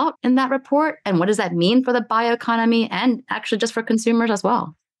stood out in that report and what does that mean for the bioeconomy and actually just for consumers as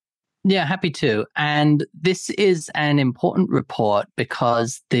well? Yeah, happy to. And this is an important report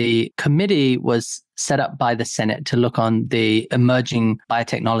because the committee was set up by the Senate to look on the emerging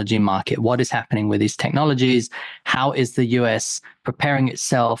biotechnology market. What is happening with these technologies? How is the US preparing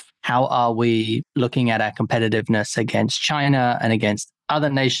itself? How are we looking at our competitiveness against China and against other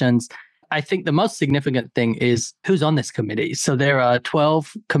nations? I think the most significant thing is who's on this committee. So there are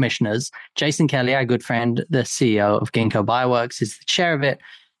 12 commissioners. Jason Kelly, our good friend, the CEO of Ginkgo Bioworks, is the chair of it.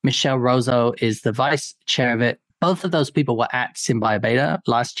 Michelle Rozo is the vice chair of it. Both of those people were at SynBioBeta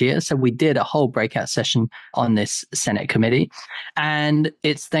last year. So we did a whole breakout session on this Senate committee. And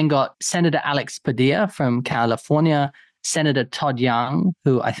it's then got Senator Alex Padilla from California, Senator Todd Young,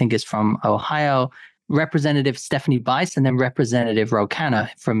 who I think is from Ohio, Representative Stephanie Bice, and then Representative Ro Khanna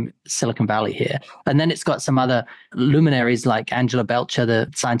from Silicon Valley here. And then it's got some other luminaries like Angela Belcher,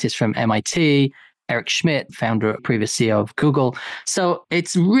 the scientist from MIT, Eric Schmidt, founder, previous CEO of Google. So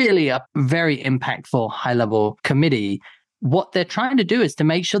it's really a very impactful high-level committee. What they're trying to do is to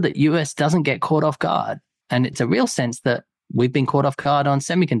make sure that US doesn't get caught off guard. And it's a real sense that we've been caught off guard on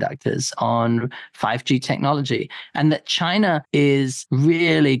semiconductors, on 5G technology, and that China is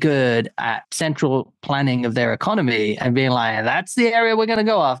really good at central planning of their economy and being like, that's the area we're going to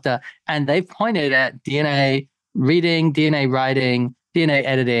go after. And they've pointed at DNA reading, DNA writing, DNA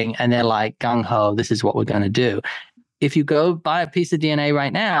editing, and they're like, gung-ho, this is what we're going to do. If you go buy a piece of DNA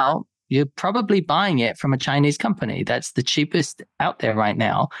right now, you're probably buying it from a Chinese company. That's the cheapest out there right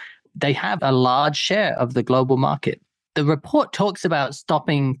now. They have a large share of the global market. The report talks about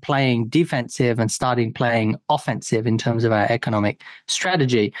stopping playing defensive and starting playing offensive in terms of our economic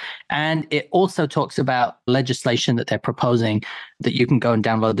strategy. And it also talks about legislation that they're proposing, that you can go and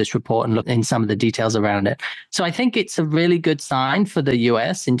download this report and look in some of the details around it. So I think it's a really good sign for the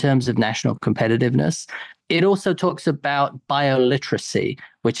US in terms of national competitiveness. It also talks about bioliteracy,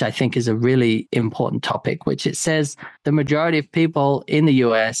 which I think is a really important topic, which it says the majority of people in the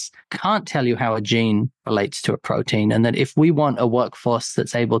US can't tell you how a gene relates to a protein. And that if we want a workforce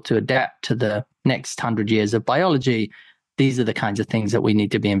that's able to adapt to the next 100 years of biology, these are the kinds of things that we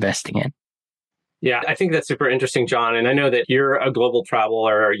need to be investing in. Yeah, I think that's super interesting, John. And I know that you're a global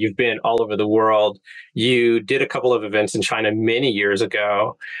traveler. You've been all over the world. You did a couple of events in China many years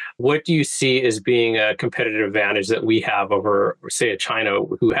ago. What do you see as being a competitive advantage that we have over, say, a China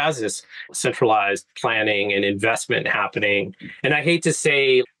who has this centralized planning and investment happening? And I hate to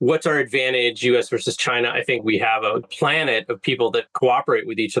say, what's our advantage, US versus China? I think we have a planet of people that cooperate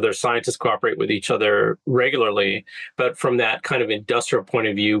with each other. Scientists cooperate with each other regularly. But from that kind of industrial point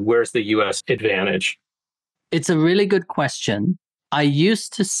of view, where's the US advantage? It's a really good question. I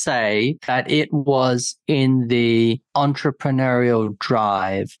used to say that it was in the entrepreneurial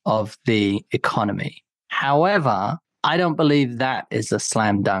drive of the economy. However, I don't believe that is a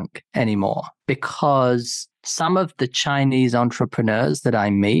slam dunk anymore, because some of the Chinese entrepreneurs that I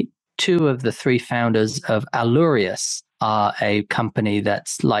meet, 2 of the 3 founders of Allurius are a company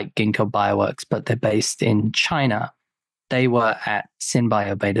that's like Ginkgo Bioworks, but they're based in China. They were at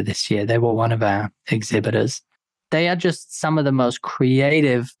SynBioBeta this year. They were one of our exhibitors. They are just some of the most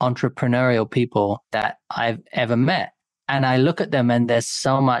creative entrepreneurial people that I've ever met. And I look at them and there's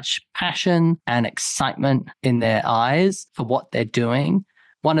so much passion and excitement in their eyes for what they're doing.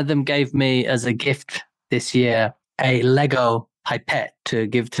 One of them gave me as a gift this year a Lego pipette to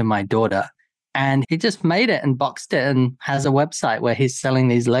give to my daughter. And he just made it and boxed it and has a website where he's selling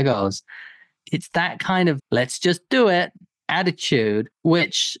these Legos. It's that kind of let's just do it attitude,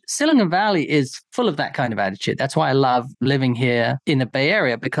 which Silicon Valley is full of that kind of attitude. That's why I love living here in the Bay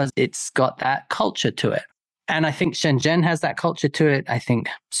Area, because it's got that culture to it. And I think Shenzhen has that culture to it. I think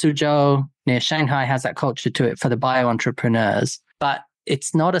Suzhou near Shanghai has that culture to it for the bio entrepreneurs. But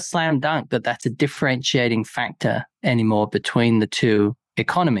it's not a slam dunk that that's a differentiating factor anymore between the 2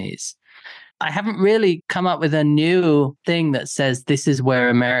 economies. I haven't really come up with a new thing that says this is where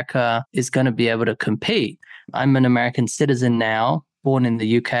America is going to be able to compete. I'm an American citizen now, born in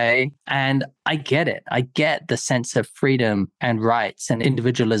the UK, and I get it. I get the sense of freedom and rights and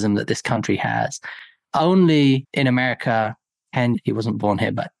individualism that this country has. Only in America, and he wasn't born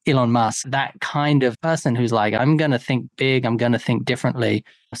here, but Elon Musk, that kind of person who's like, I'm going to think big, I'm going to think differently.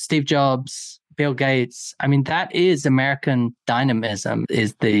 Steve Jobs, Bill Gates. I mean, that is American dynamism,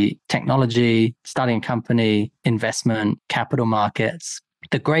 is the technology, starting a company, investment, capital markets,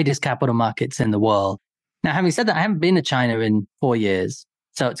 the greatest capital markets in the world. Now, having said that, I haven't been to China in 4 years.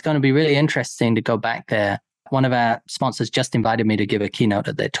 So it's going to be really interesting to go back there. One of our sponsors just invited me to give a keynote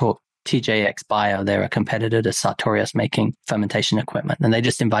at their talk, TJX Bio. They're a competitor to Sartorius making fermentation equipment. And they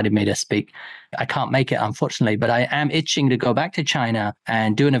just invited me to speak. I can't make it, unfortunately, but I am itching to go back to China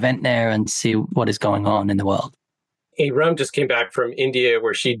and do an event there and see what is going on in the world. Erum just came back from India,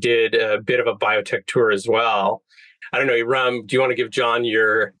 where she did a bit of a biotech tour as well. I don't know, Erum, do you want to give John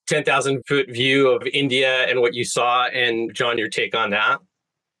your 10,000-foot view of India and what you saw? And John, your take on that?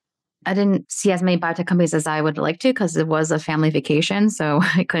 I didn't see as many biotech companies as I would like to, because it was a family vacation. So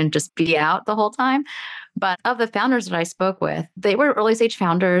I couldn't just be out the whole time. But of the founders that I spoke with, they were early stage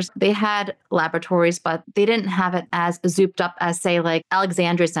founders. They had laboratories, but they didn't have it as zooped up as, say, like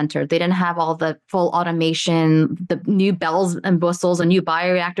Alexandria Center. They didn't have all the full automation, the new bells and whistles and new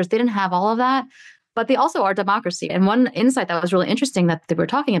bioreactors. They didn't have all of that. But they also are democracy. And one insight that was really interesting that they were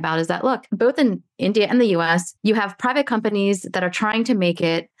talking about is that, look, both in India and the US, you have private companies that are trying to make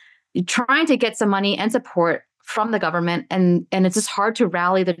it, trying to get some money and support from the government. And it's just hard to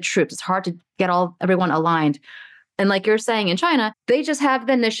rally the troops. It's hard to get everyone aligned. And like you're saying, in China, they just have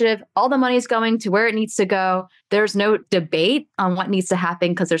the initiative. All the money is going to where it needs to go. There's no debate on what needs to happen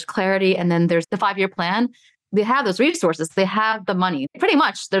because there's clarity. And then there's the 5-year plan. They have those resources. They have the money. Pretty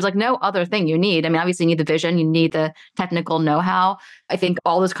much, there's like no other thing you need. I mean, obviously, you need the vision. You need the technical know-how. I think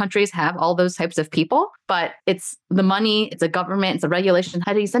all those countries have all those types of people, but it's the money, it's a government, it's a regulation.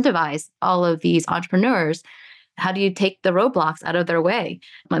 How do you incentivize all of these entrepreneurs? How do you take the roadblocks out of their way?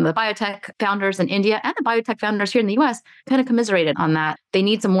 When the biotech founders in India and the biotech founders here in the US kind of commiserated on that. They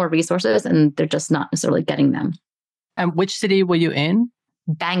need some more resources and they're just not necessarily getting them. And which city were you in?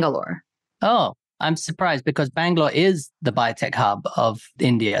 Bangalore. Oh, I'm surprised because Bangalore is the biotech hub of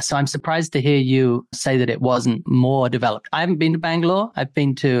India. So I'm surprised to hear you say that it wasn't more developed. I haven't been to Bangalore. I've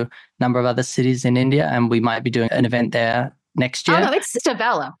been to a number of other cities in India, and we might be doing an event there next year. Oh, no, it's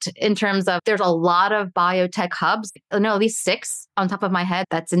developed in terms of there's a lot of biotech hubs. I know at least 6 on top of my head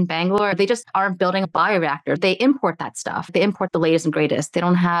that's in Bangalore. They just aren't building a bioreactor. They import that stuff. They import the latest and greatest. They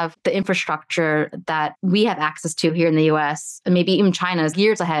don't have the infrastructure that we have access to here in the US. And maybe even China is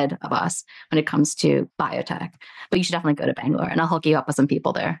years ahead of us when it comes to biotech. But you should definitely go to Bangalore and I'll hook you up with some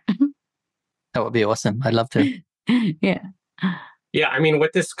people there. That would be awesome. I'd love to. Yeah. Yeah, I mean,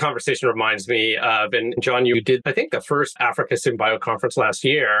 what this conversation reminds me of, and John, you did, I think, the first Africa Synbio conference last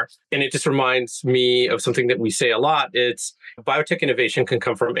year, and it just reminds me of something that we say a lot. It's biotech innovation can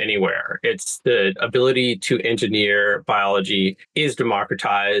come from anywhere. It's the ability to engineer biology is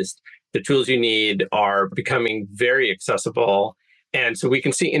democratized. The tools you need are becoming very accessible. And so we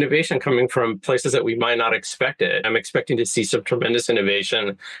can see innovation coming from places that we might not expect it. I'm expecting to see some tremendous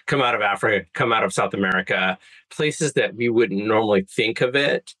innovation come out of Africa, come out of South America, places that we wouldn't normally think of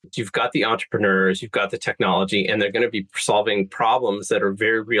it. You've got the entrepreneurs, you've got the technology, and they're going to be solving problems that are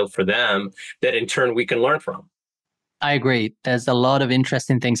very real for them that in turn we can learn from. I agree. There's a lot of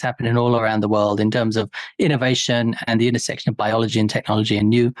interesting things happening all around the world in terms of innovation and the intersection of biology and technology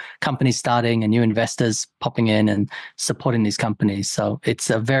and new companies starting and new investors popping in and supporting these companies. So it's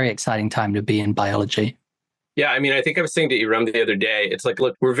a very exciting time to be in biology. Yeah, I mean, I think I was saying to Erum the other day, it's like,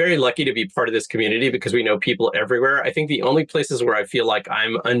 look, we're very lucky to be part of this community because we know people everywhere. I think the only places where I feel like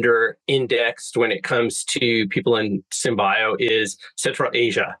I'm under indexed when it comes to people in Synbio is Central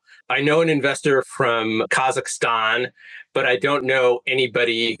Asia. I know an investor from Kazakhstan, but I don't know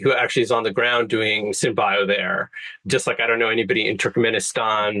anybody who actually is on the ground doing Synbio there. Just like I don't know anybody in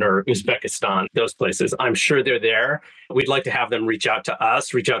Turkmenistan or Uzbekistan, those places. I'm sure they're there. We'd like to have them reach out to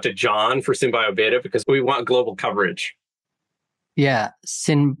us, reach out to John for SynBioBeta because we want global coverage. Yeah,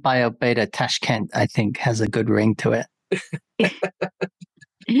 SynBioBeta Tashkent, I think, has a good ring to it.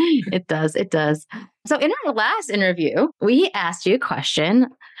 It does. It does. So in our last interview, we asked you a question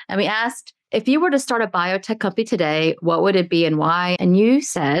and we asked, if you were to start a biotech company today, what would it be and why? And you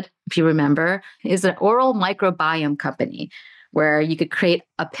said, if you remember, is an oral microbiome company where you could create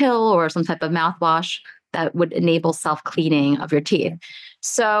a pill or some type of mouthwash that would enable self-cleaning of your teeth.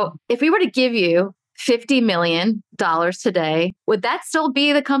 So if we were to give you $50 million today, would that still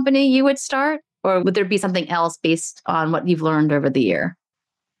be the company you would start? Or would there be something else based on what you've learned over the year?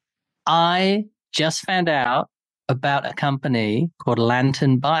 I just found out about a company called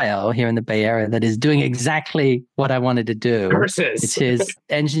Lantern Bio here in the Bay Area that is doing exactly what I wanted to do, which is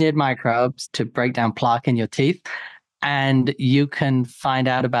engineered microbes to break down plaque in your teeth. And you can find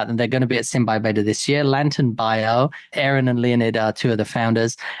out about them. They're going to be at SynBioBeta this year. Lantern Bio, Aaron and Leonid are 2 of the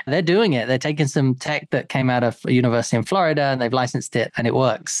founders. They're doing it. They're taking some tech that came out of a university in Florida and they've licensed it and it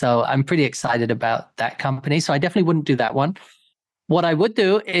works. So I'm pretty excited about that company. So I definitely wouldn't do that one. What I would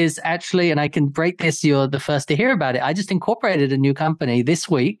do is actually, and I can break this, you're the first to hear about it. I just incorporated a new company this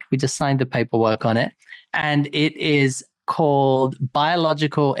week. We just signed the paperwork on it. And it is called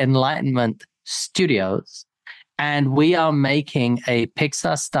Biological Enlightenment Studios. And we are making a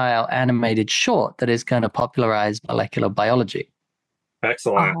Pixar-style animated short that is going to popularize molecular biology.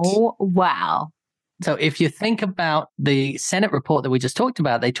 Excellent. Oh, wow. So if you think about the Senate report that we just talked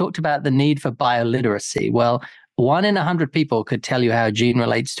about, they talked about the need for bioliteracy. Well, 1 in 100 people could tell you how a gene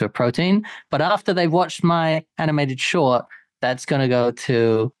relates to a protein. But after they've watched my animated short, that's going to go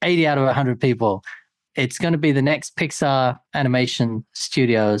to 80 out of 100 people. It's going to be the next Pixar animation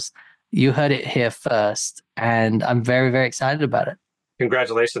studios. You heard it here first. And I'm very, very excited about it.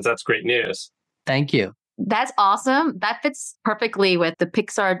 Congratulations. That's great news. Thank you. That's awesome. That fits perfectly with the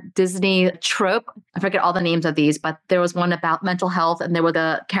Pixar Disney trope. I forget all the names of these, but there was one about mental health and there was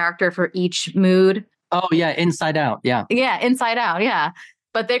a character for each mood. Oh, yeah. Inside Out. Yeah. Yeah. Inside Out. Yeah.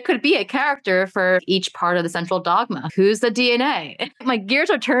 But there could be a character for each part of the central dogma. Who's the DNA? My gears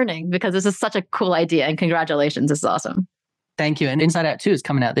are turning because this is such a cool idea. And congratulations. This is awesome. Thank you. And Inside Out 2 is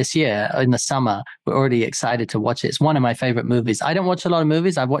coming out this year in the summer. We're already excited to watch it. It's one of my favorite movies. I don't watch a lot of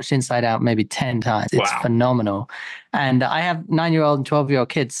movies. I've watched Inside Out maybe 10 times. It's phenomenal. And I have 9-year-old and 12-year-old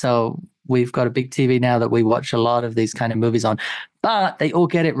kids. So we've got a big TV now that we watch a lot of these kind of movies on. But they all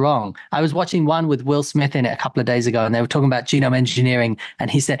get it wrong. I was watching one with Will Smith in it a couple of days ago, and they were talking about genome engineering. And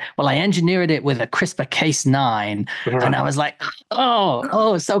he said, well, I engineered it with a CRISPR Cas9. And I was like,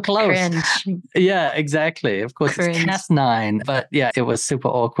 oh, so close. Cringe. Yeah, exactly. Of course, Cringe. it's Cas9. But yeah, it was super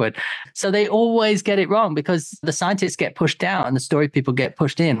awkward. So they always get it wrong because the scientists get pushed out and the story people get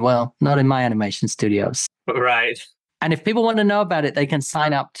pushed in. Well, not in my animation studios. Right. And if people want to know about it, they can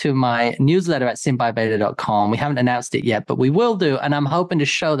sign up to my newsletter at synbiobeta.com. We haven't announced it yet, but we will do. And I'm hoping to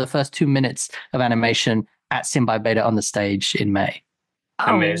show the first 2 minutes of animation at SynBioBeta on the stage in May.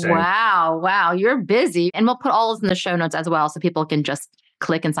 Oh, Amazing. wow. Wow. You're busy. And we'll put all this in the show notes as well so people can just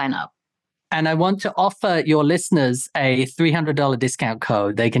click and sign up. And I want to offer your listeners a $300 discount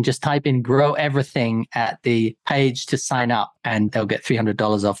code. They can just type in Grow Everything at the page to sign up and they'll get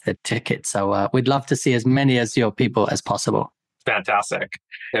 $300 off their ticket. So we'd love to see as many as your people as possible. Fantastic.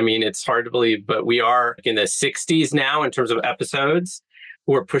 I mean, it's hard to believe, but we are in the 60s now in terms of episodes.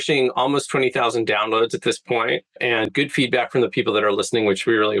 We're pushing almost 20,000 downloads at this point and good feedback from the people that are listening, which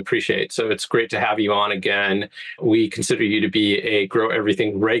we really appreciate. So it's great to have you on again. We consider you to be a Grow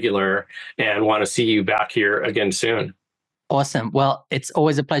Everything regular and want to see you back here again soon. Awesome. Well, it's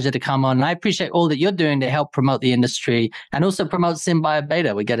always a pleasure to come on. And I appreciate all that you're doing to help promote the industry and also promote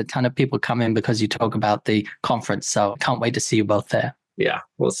SynBioBeta. We get a ton of people come in because you talk about the conference. So can't wait to see you both there. Yeah,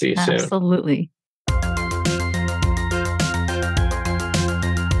 we'll see you soon. Absolutely.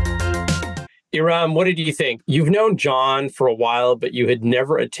 Erum, what did you think? You've known John for a while, but you had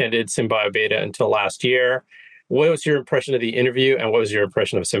never attended SynBioBeta until last year. What was your impression of the interview and what was your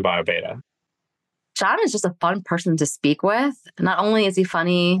impression of SynBioBeta? John is just a fun person to speak with. Not only is he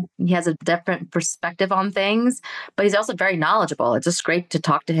funny, he has a different perspective on things, but he's also very knowledgeable. It's just great to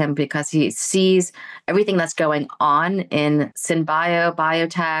talk to him because he sees everything that's going on in Synbio,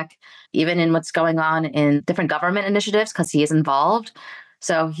 biotech, even in what's going on in different government initiatives because he is involved.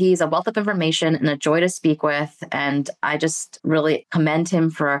 So he's a wealth of information and a joy to speak with. And I just really commend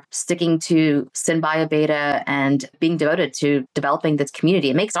him for sticking to SynBioBeta and being devoted to developing this community.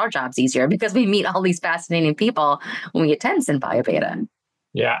 It makes our jobs easier because we meet all these fascinating people when we attend SynBioBeta.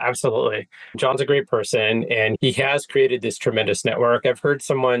 Yeah, absolutely. John's a great person and he has created this tremendous network. I've heard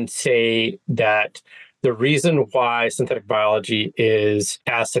someone say that the reason why synthetic biology is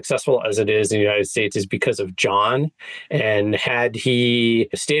as successful as it is in the United States is because of John. And had he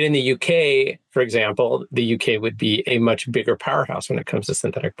stayed in the UK, for example, the UK would be a much bigger powerhouse when it comes to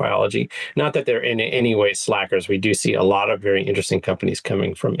synthetic biology. Not that they're in any way slackers. We do see a lot of very interesting companies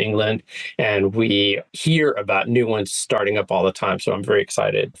coming from England, and we hear about new ones starting up all the time. So I'm very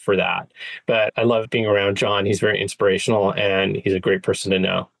excited for that. But I love being around John. He's very inspirational, and he's a great person to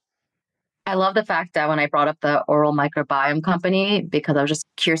know. I love the fact that when I brought up the oral microbiome company, because I was just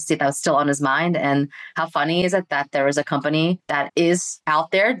curious to see if that was still on his mind. And how funny is it that there is a company that is out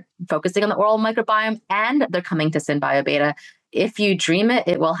there focusing on the oral microbiome and they're coming to SynBioBeta. If you dream it,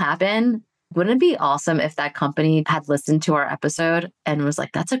 it will happen. Wouldn't it be awesome if that company had listened to our episode and was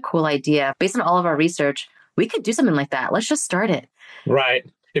like, that's a cool idea. Based on all of our research, we could do something like that. Let's just start it. Right.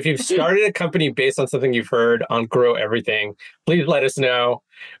 If you've started a company based on something you've heard on Grow Everything, please let us know.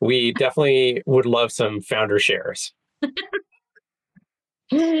 We definitely would love some founder shares.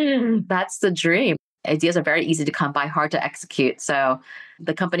 That's the dream. Ideas are very easy to come by, hard to execute. So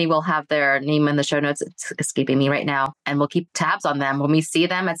the company will have their name in the show notes. It's escaping me right now. And we'll keep tabs on them. When we see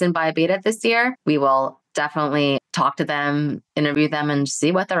them at SynBioBeta this year, we will definitely talk to them, interview them, and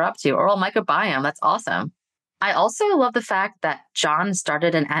see what they're up to. Oral microbiome, that's awesome. I also love the fact that John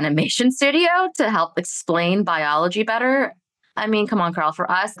started an animation studio to help explain biology better. I mean, come on, Karl, for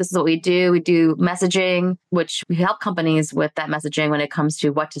us, this is what we do. We do messaging, which we help companies with that messaging when it comes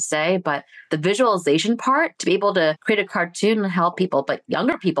to what to say. But the visualization part, to be able to create a cartoon and help people, but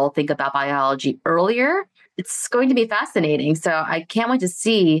younger people think about biology earlier, it's going to be fascinating. So I can't wait to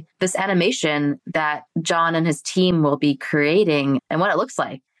see this animation that John and his team will be creating and what it looks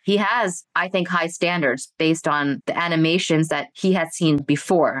like. He has, I think, high standards based on the animations that he has seen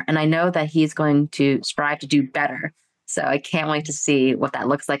before. And I know that he's going to strive to do better. So I can't wait to see what that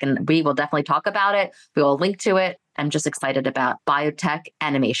looks like. And we will definitely talk about it. We will link to it. I'm just excited about biotech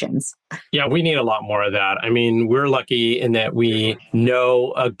animations. Yeah, we need a lot more of that. I mean, we're lucky in that we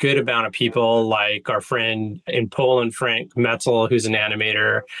know a good amount of people like our friend in Poland, Frank Metzel, who's an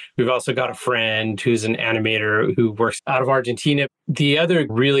animator. We've also got a friend who's an animator who works out of Argentina. The other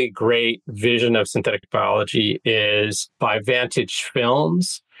really great vision of synthetic biology is by Vantage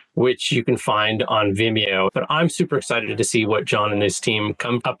Films, which you can find on Vimeo. But I'm super excited to see what John and his team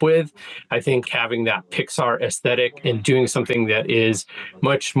come up with. I think having that Pixar aesthetic and doing something that is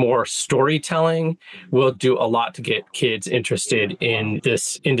much more storytelling will do a lot to get kids interested in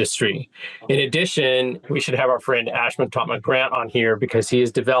this industry. In addition, we should have our friend Ashman Totman Grant on here because he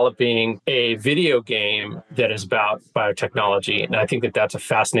is developing a video game that is about biotechnology. And I think that that's a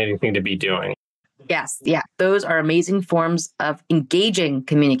fascinating thing to be doing. Yes. Yeah. Those are amazing forms of engaging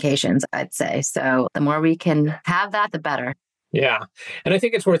communications, I'd say. So the more we can have that, the better. Yeah. And I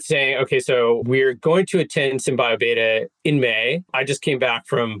think it's worth saying, okay, so we're going to attend SynBioBeta in May. I just came back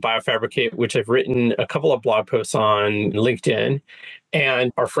from Biofabricate, which I've written a couple of blog posts on LinkedIn.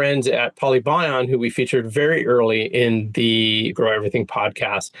 And our friends at Polybion, who we featured very early in the Grow Everything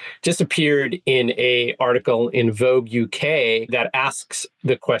podcast, just appeared in an article in Vogue UK that asks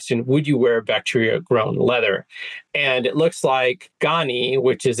the question, would you wear bacteria-grown leather? And it looks like Gani,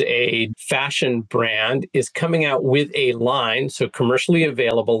 which is a fashion brand, is coming out with a line, so commercially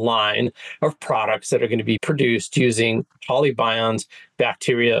available line of products that are going to be produced using Polybion's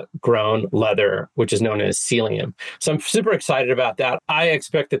bacteria-grown leather, which is known as psyllium. So I'm super excited about that. I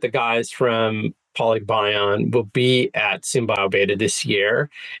expect that the guys from Polybion will be at SynBioBeta this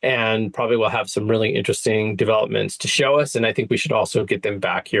year and probably will have some really interesting developments to show us. And I think we should also get them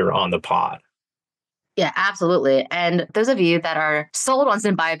back here on the pod. Yeah, absolutely. And those of you that are sold on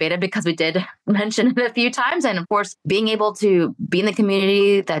SynBioBeta, because we did mention it a few times, and of course, being able to be in the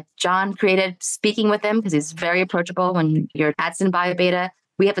community that John created, speaking with him, because he's very approachable when you're at SynBioBeta,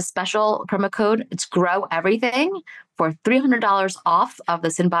 we have a special promo code. It's Grow Everything for $300 off of the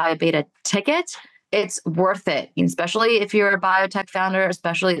SynBioBeta ticket. It's worth it, especially if you're a biotech founder,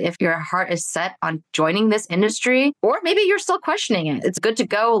 especially if your heart is set on joining this industry, or maybe you're still questioning it. It's good to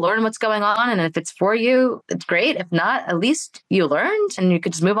go learn what's going on. And if it's for you, it's great. If not, at least you learned and you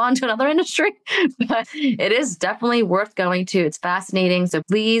could just move on to another industry. But it is definitely worth going to. It's fascinating. So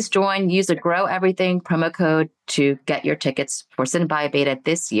please join, use the Grow Everything promo code to get your tickets for SynBioBeta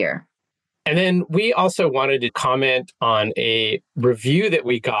this year. And then we also wanted to comment on a review that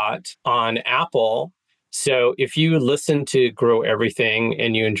we got on Apple. So if you listen to Grow Everything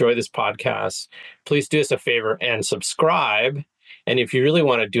and you enjoy this podcast, please do us a favor and subscribe. And if you really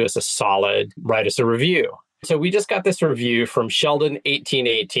want to do us a solid, write us a review. So we just got this review from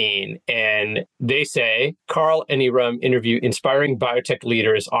Sheldon1818, and they say, Karl and Erum interview inspiring biotech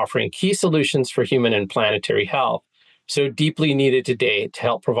leaders offering key solutions for human and planetary health, so deeply needed today to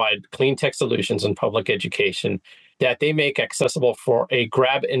help provide clean tech solutions in public education that they make accessible for a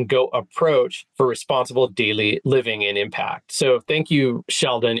grab-and-go approach for responsible daily living and impact. So thank you,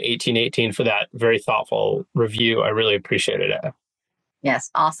 Sheldon1818, for that very thoughtful review. I really appreciated it.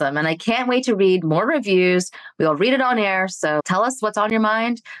 Yes, awesome. And I can't wait to read more reviews. We'll read it on air. So tell us what's on your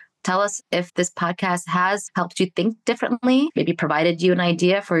mind. Tell us if this podcast has helped you think differently, maybe provided you an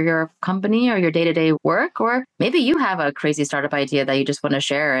idea for your company or your day-to-day work, or maybe you have a crazy startup idea that you just want to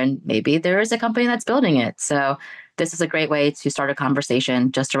share, and maybe there is a company that's building it. So this is a great way to start a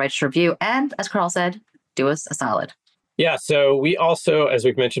conversation, just to write a review. And as Karl said, do us a solid. Yeah, so we also, as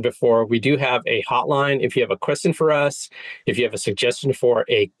we've mentioned before, we do have a hotline. If you have a question for us, if you have a suggestion for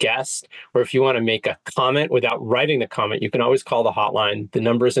a guest, or if you want to make a comment without writing the comment, you can always call the hotline. The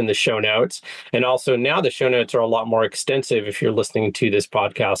number's in the show notes. And also now the show notes are a lot more extensive if you're listening to this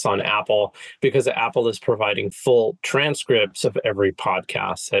podcast on Apple, because Apple is providing full transcripts of every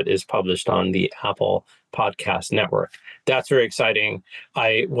podcast that is published on the Apple Podcast Network. That's very exciting.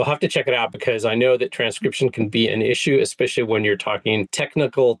 I will have to check it out because I know that transcription can be an issue, especially when you're talking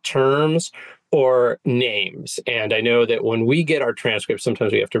technical terms or names. And I know that when we get our transcripts,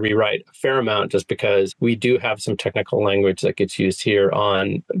 sometimes we have to rewrite a fair amount just because we do have some technical language that gets used here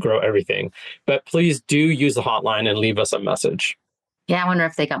on Grow Everything. But please do use the hotline and leave us a message. Yeah, I wonder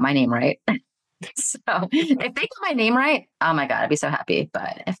if they got my name right. So if they got my name right, oh my God, I'd be so happy.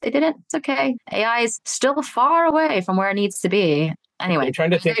 But if they didn't, it's okay. AI is still far away from where it needs to be. Anyway, I'm trying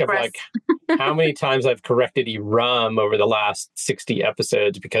to think of like how many times I've corrected Erum over the last 60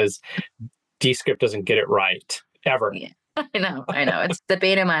 episodes because Descript doesn't get it right, ever. Yeah. I know. It's the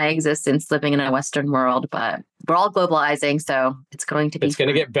bane of my existence living in a Western world, but we're all globalizing, so it's going to be. It's going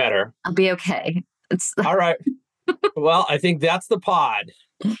to get better. I'll be okay. All right. Well, I think that's the pod.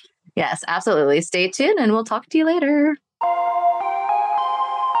 Yes, absolutely. Stay tuned and we'll talk to you later.